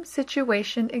same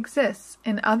situation exists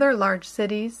in other large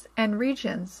cities and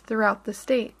regions throughout the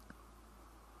state.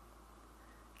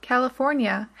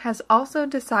 California has also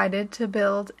decided to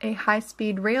build a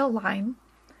high-speed rail line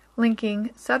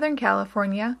linking Southern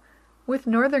California with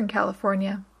Northern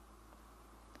California.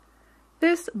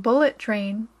 This bullet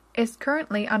train is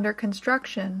currently under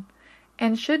construction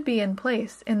and should be in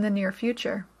place in the near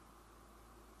future.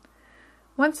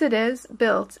 Once it is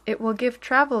built, it will give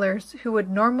travelers who would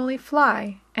normally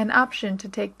fly an option to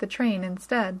take the train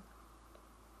instead.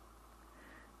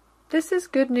 This is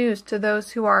good news to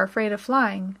those who are afraid of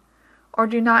flying or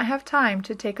do not have time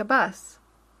to take a bus.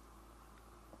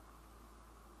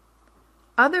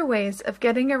 Other ways of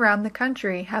getting around the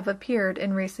country have appeared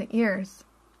in recent years.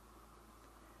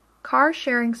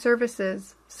 Car-sharing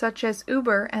services such as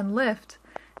Uber and Lyft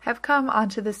have come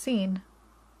onto the scene.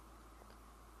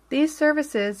 These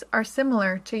services are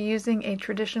similar to using a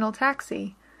traditional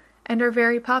taxi and are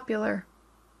very popular.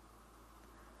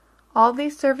 All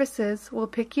these services will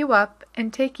pick you up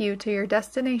and take you to your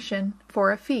destination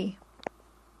for a fee.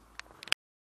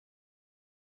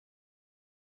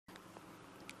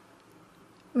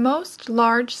 Most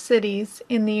large cities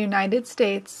in the United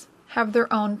States have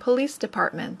their own police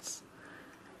departments,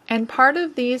 and part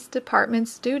of these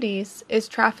departments' duties is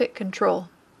traffic control.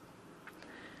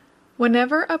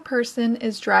 Whenever a person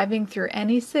is driving through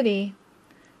any city,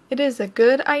 it is a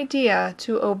good idea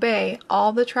to obey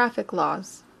all the traffic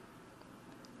laws.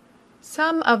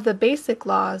 Some of the basic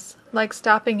laws, like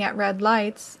stopping at red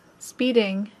lights,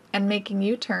 speeding, and making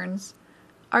U-turns,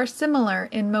 are similar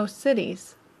in most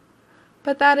cities,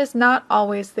 but that is not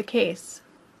always the case.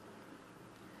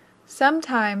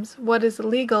 Sometimes what is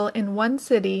legal in one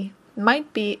city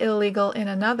might be illegal in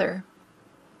another.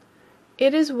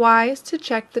 It is wise to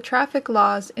check the traffic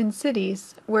laws in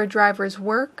cities where drivers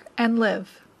work and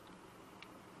live.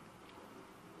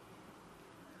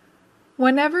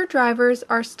 Whenever drivers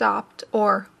are stopped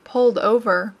or pulled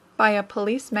over by a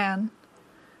policeman,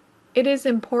 it is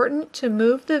important to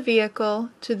move the vehicle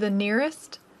to the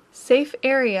nearest safe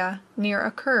area near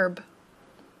a curb.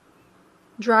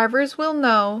 Drivers will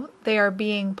know they are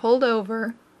being pulled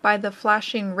over by the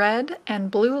flashing red and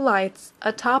blue lights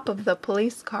atop of the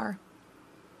police car.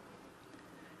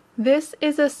 This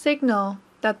is a signal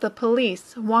that the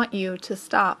police want you to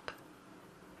stop.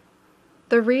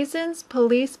 The reasons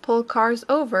police pull cars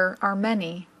over are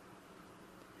many.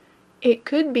 It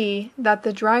could be that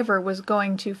the driver was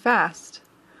going too fast,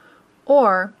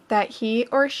 or that he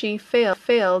or she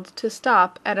failed to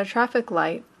stop at a traffic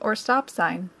light or stop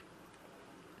sign.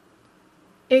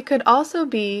 It could also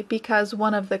be because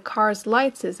one of the car's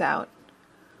lights is out,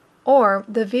 or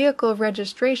the vehicle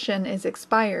registration is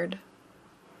expired.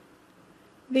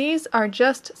 These are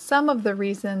just some of the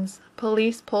reasons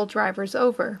police pull drivers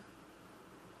over.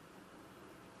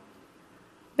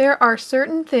 There are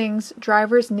certain things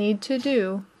drivers need to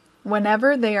do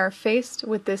whenever they are faced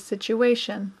with this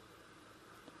situation.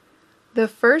 The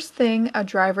first thing a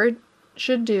driver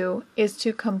should do is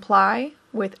to comply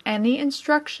with any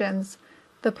instructions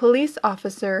the police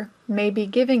officer may be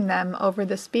giving them over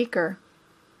the speaker.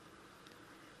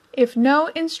 If no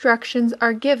instructions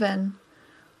are given,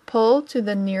 pull to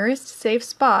the nearest safe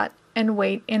spot and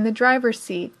wait in the driver's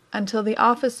seat until the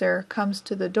officer comes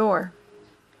to the door.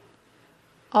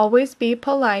 Always be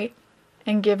polite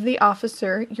and give the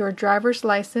officer your driver's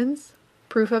license,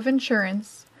 proof of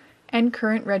insurance, and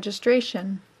current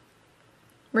registration.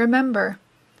 Remember,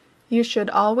 you should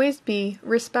always be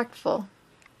respectful.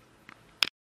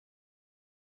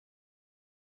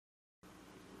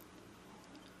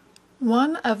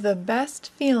 One of the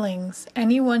best feelings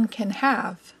anyone can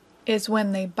have is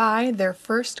when they buy their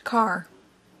first car.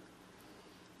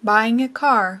 Buying a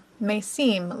car may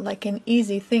seem like an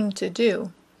easy thing to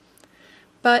do,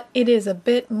 but it is a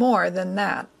bit more than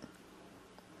that.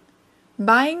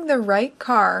 Buying the right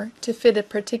car to fit a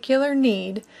particular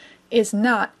need is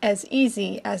not as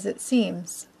easy as it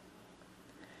seems.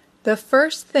 The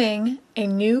first thing a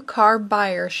new car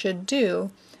buyer should do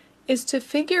is to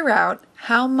figure out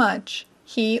how much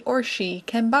he or she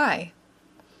can buy.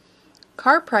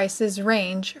 Car prices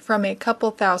range from a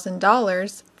couple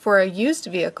 $1,000s for a used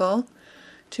vehicle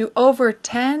to over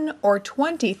 $10,000 or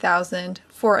 $20,000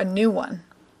 for a new one.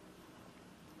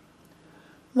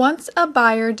 Once a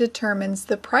buyer determines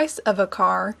the price of a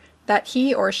car that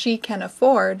he or she can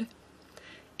afford,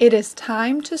 it is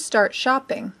time to start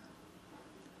shopping.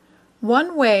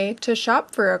 One way to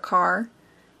shop for a car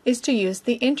is to use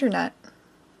the internet.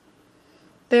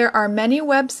 There are many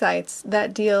websites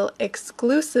that deal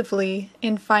exclusively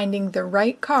in finding the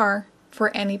right car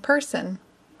for any person.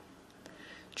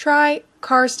 Try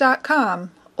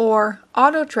Cars.com or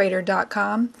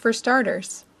Autotrader.com for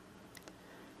starters.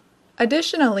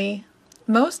 Additionally,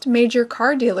 most major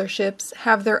car dealerships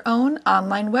have their own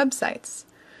online websites,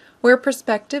 where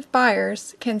prospective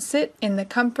buyers can sit in the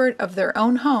comfort of their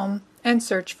own home and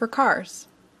search for cars.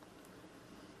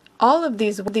 All of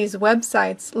these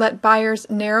websites let buyers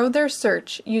narrow their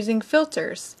search using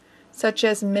filters such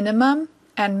as minimum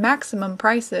and maximum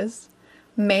prices,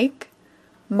 make,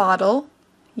 model,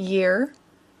 year,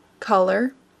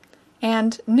 color,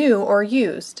 and new or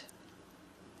used.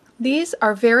 These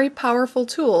are very powerful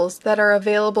tools that are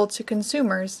available to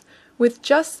consumers with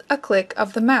just a click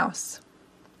of the mouse.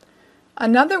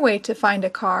 Another way to find a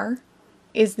car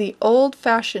is the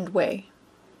old-fashioned way.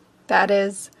 That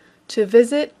is, to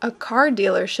visit a car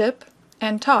dealership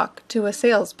and talk to a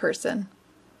salesperson.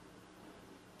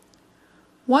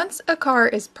 Once a car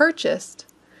is purchased,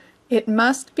 it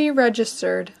must be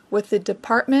registered with the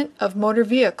Department of Motor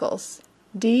Vehicles,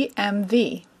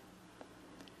 DMV.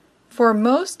 For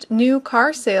most new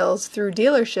car sales through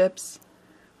dealerships,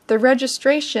 the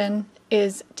registration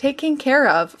is taken care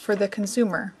of for the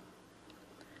consumer.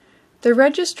 The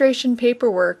registration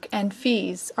paperwork and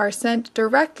fees are sent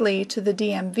directly to the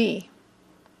DMV.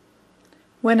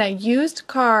 When a used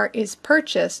car is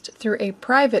purchased through a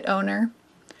private owner,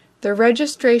 the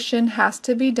registration has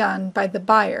to be done by the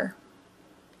buyer.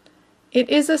 It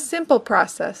is a simple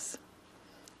process.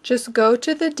 Just go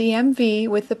to the DMV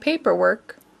with the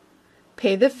paperwork,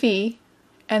 pay the fee,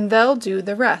 and they'll do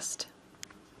the rest.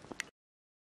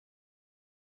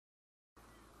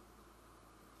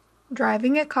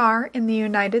 Driving a car in the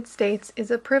United States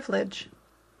is a privilege.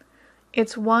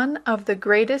 It's one of the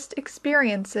greatest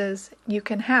experiences you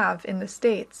can have in the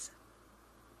States.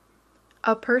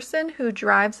 A person who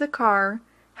drives a car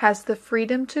has the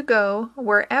freedom to go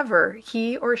wherever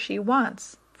he or she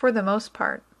wants, for the most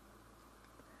part.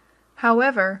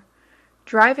 However,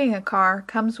 driving a car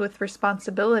comes with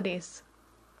responsibilities.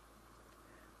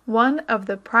 One of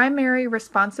the primary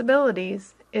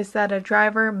responsibilities is that a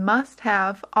driver must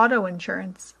have auto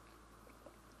insurance.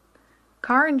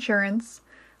 Car insurance,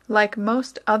 like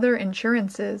most other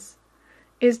insurances,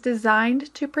 is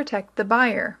designed to protect the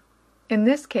buyer, in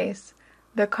this case,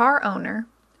 the car owner,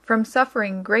 from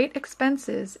suffering great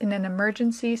expenses in an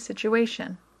emergency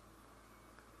situation.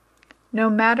 No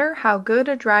matter how good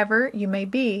a driver you may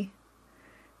be,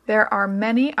 there are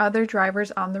many other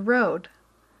drivers on the road,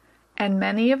 and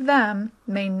many of them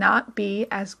may not be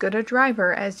as good a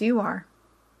driver as you are.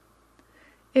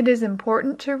 It is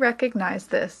important to recognize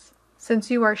this,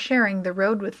 since you are sharing the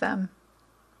road with them.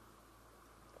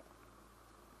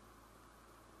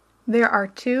 There are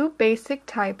two basic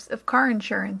types of car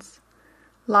insurance: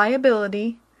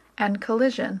 liability and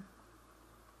collision.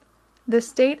 The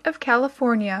state of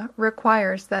California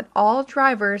requires that all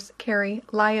drivers carry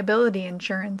liability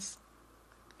insurance.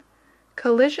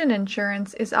 Collision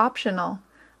insurance is optional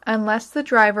unless the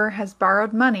driver has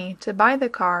borrowed money to buy the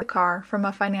car from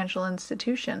a financial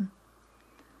institution.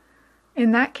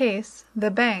 In that case, the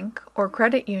bank or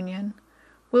credit union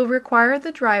will require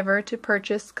the driver to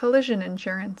purchase collision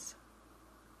insurance.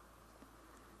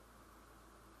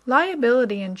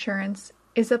 Liability insurance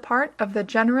is a part of the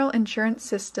general insurance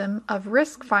system of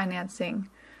risk financing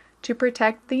to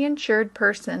protect the insured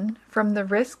person from the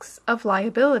risks of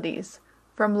liabilities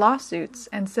from lawsuits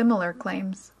and similar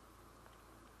claims.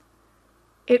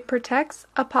 It protects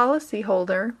a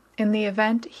policyholder in the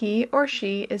event he or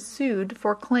she is sued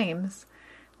for claims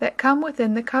that come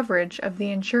within the coverage of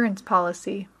the insurance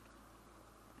policy.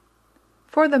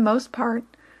 For the most part,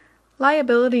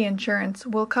 liability insurance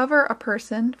will cover a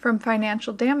person from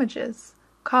financial damages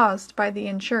caused by the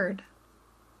insured.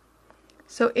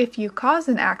 So if you cause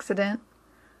an accident,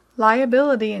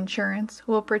 liability insurance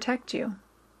will protect you.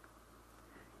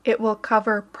 It will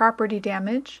cover property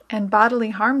damage and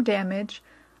bodily harm damage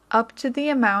up to the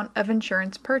amount of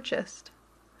insurance purchased.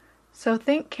 So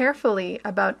think carefully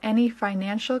about any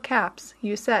financial caps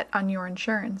you set on your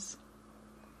insurance.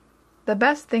 The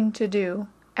best thing to do,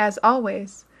 as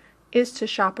always, is to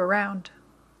shop around.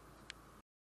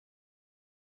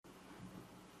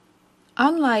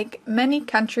 Unlike many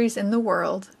countries in the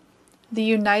world, the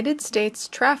United States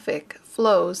traffic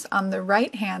flows on the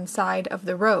right-hand side of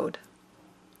the road.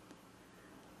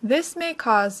 This may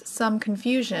cause some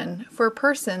confusion for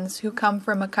persons who come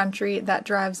from a country that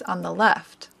drives on the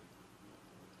left.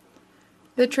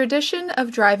 The tradition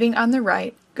of driving on the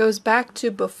right goes back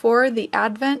to before the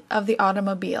advent of the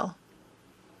automobile.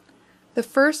 The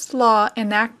first law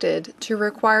enacted to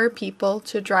require people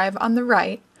to drive on the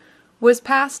right was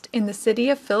passed in the city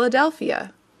of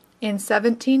Philadelphia in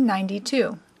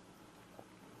 1792.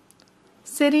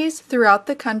 Cities throughout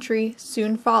the country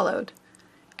soon followed,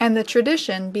 and the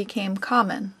tradition became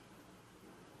common.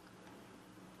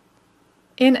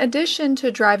 In addition to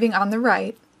driving on the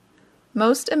right,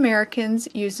 most Americans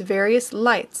use various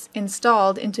lights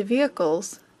installed into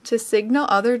vehicles to signal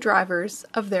other drivers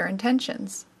of their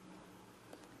intentions.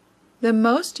 The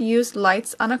most used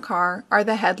lights on a car are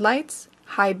the headlights,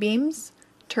 high beams,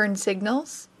 turn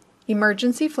signals,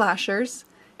 emergency flashers,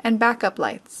 and backup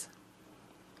lights.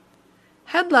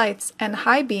 Headlights and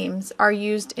high beams are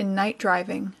used in night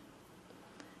driving.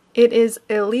 It is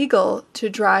illegal to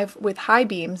drive with high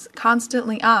beams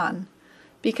constantly on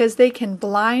because they can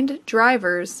blind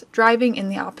drivers driving in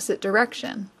the opposite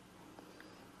direction.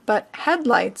 But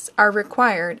headlights are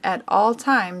required at all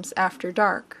times after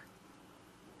dark.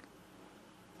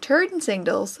 Turn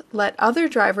signals let other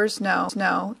drivers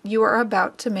know you are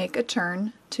about to make a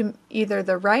turn to either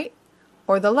the right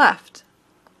or the left.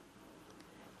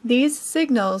 These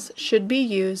signals should be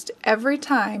used every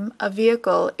time a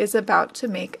vehicle is about to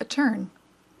make a turn.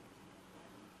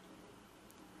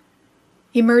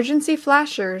 Emergency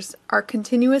flashers are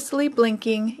continuously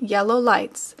blinking yellow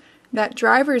lights that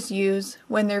drivers use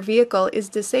when their vehicle is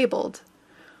disabled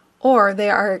or they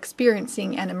are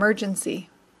experiencing an emergency.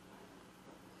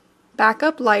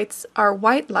 Backup lights are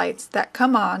white lights that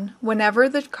come on whenever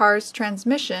the car's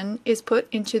transmission is put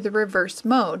into the reverse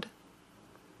mode.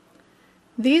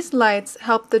 These lights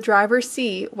help the driver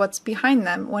see what's behind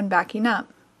them when backing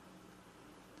up.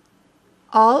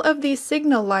 All of these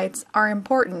signal lights are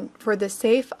important for the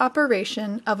safe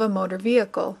operation of a motor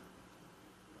vehicle.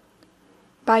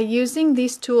 By using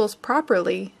these tools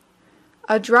properly,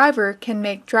 a driver can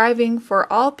make driving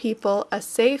for all people a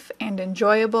safe and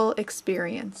enjoyable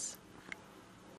experience.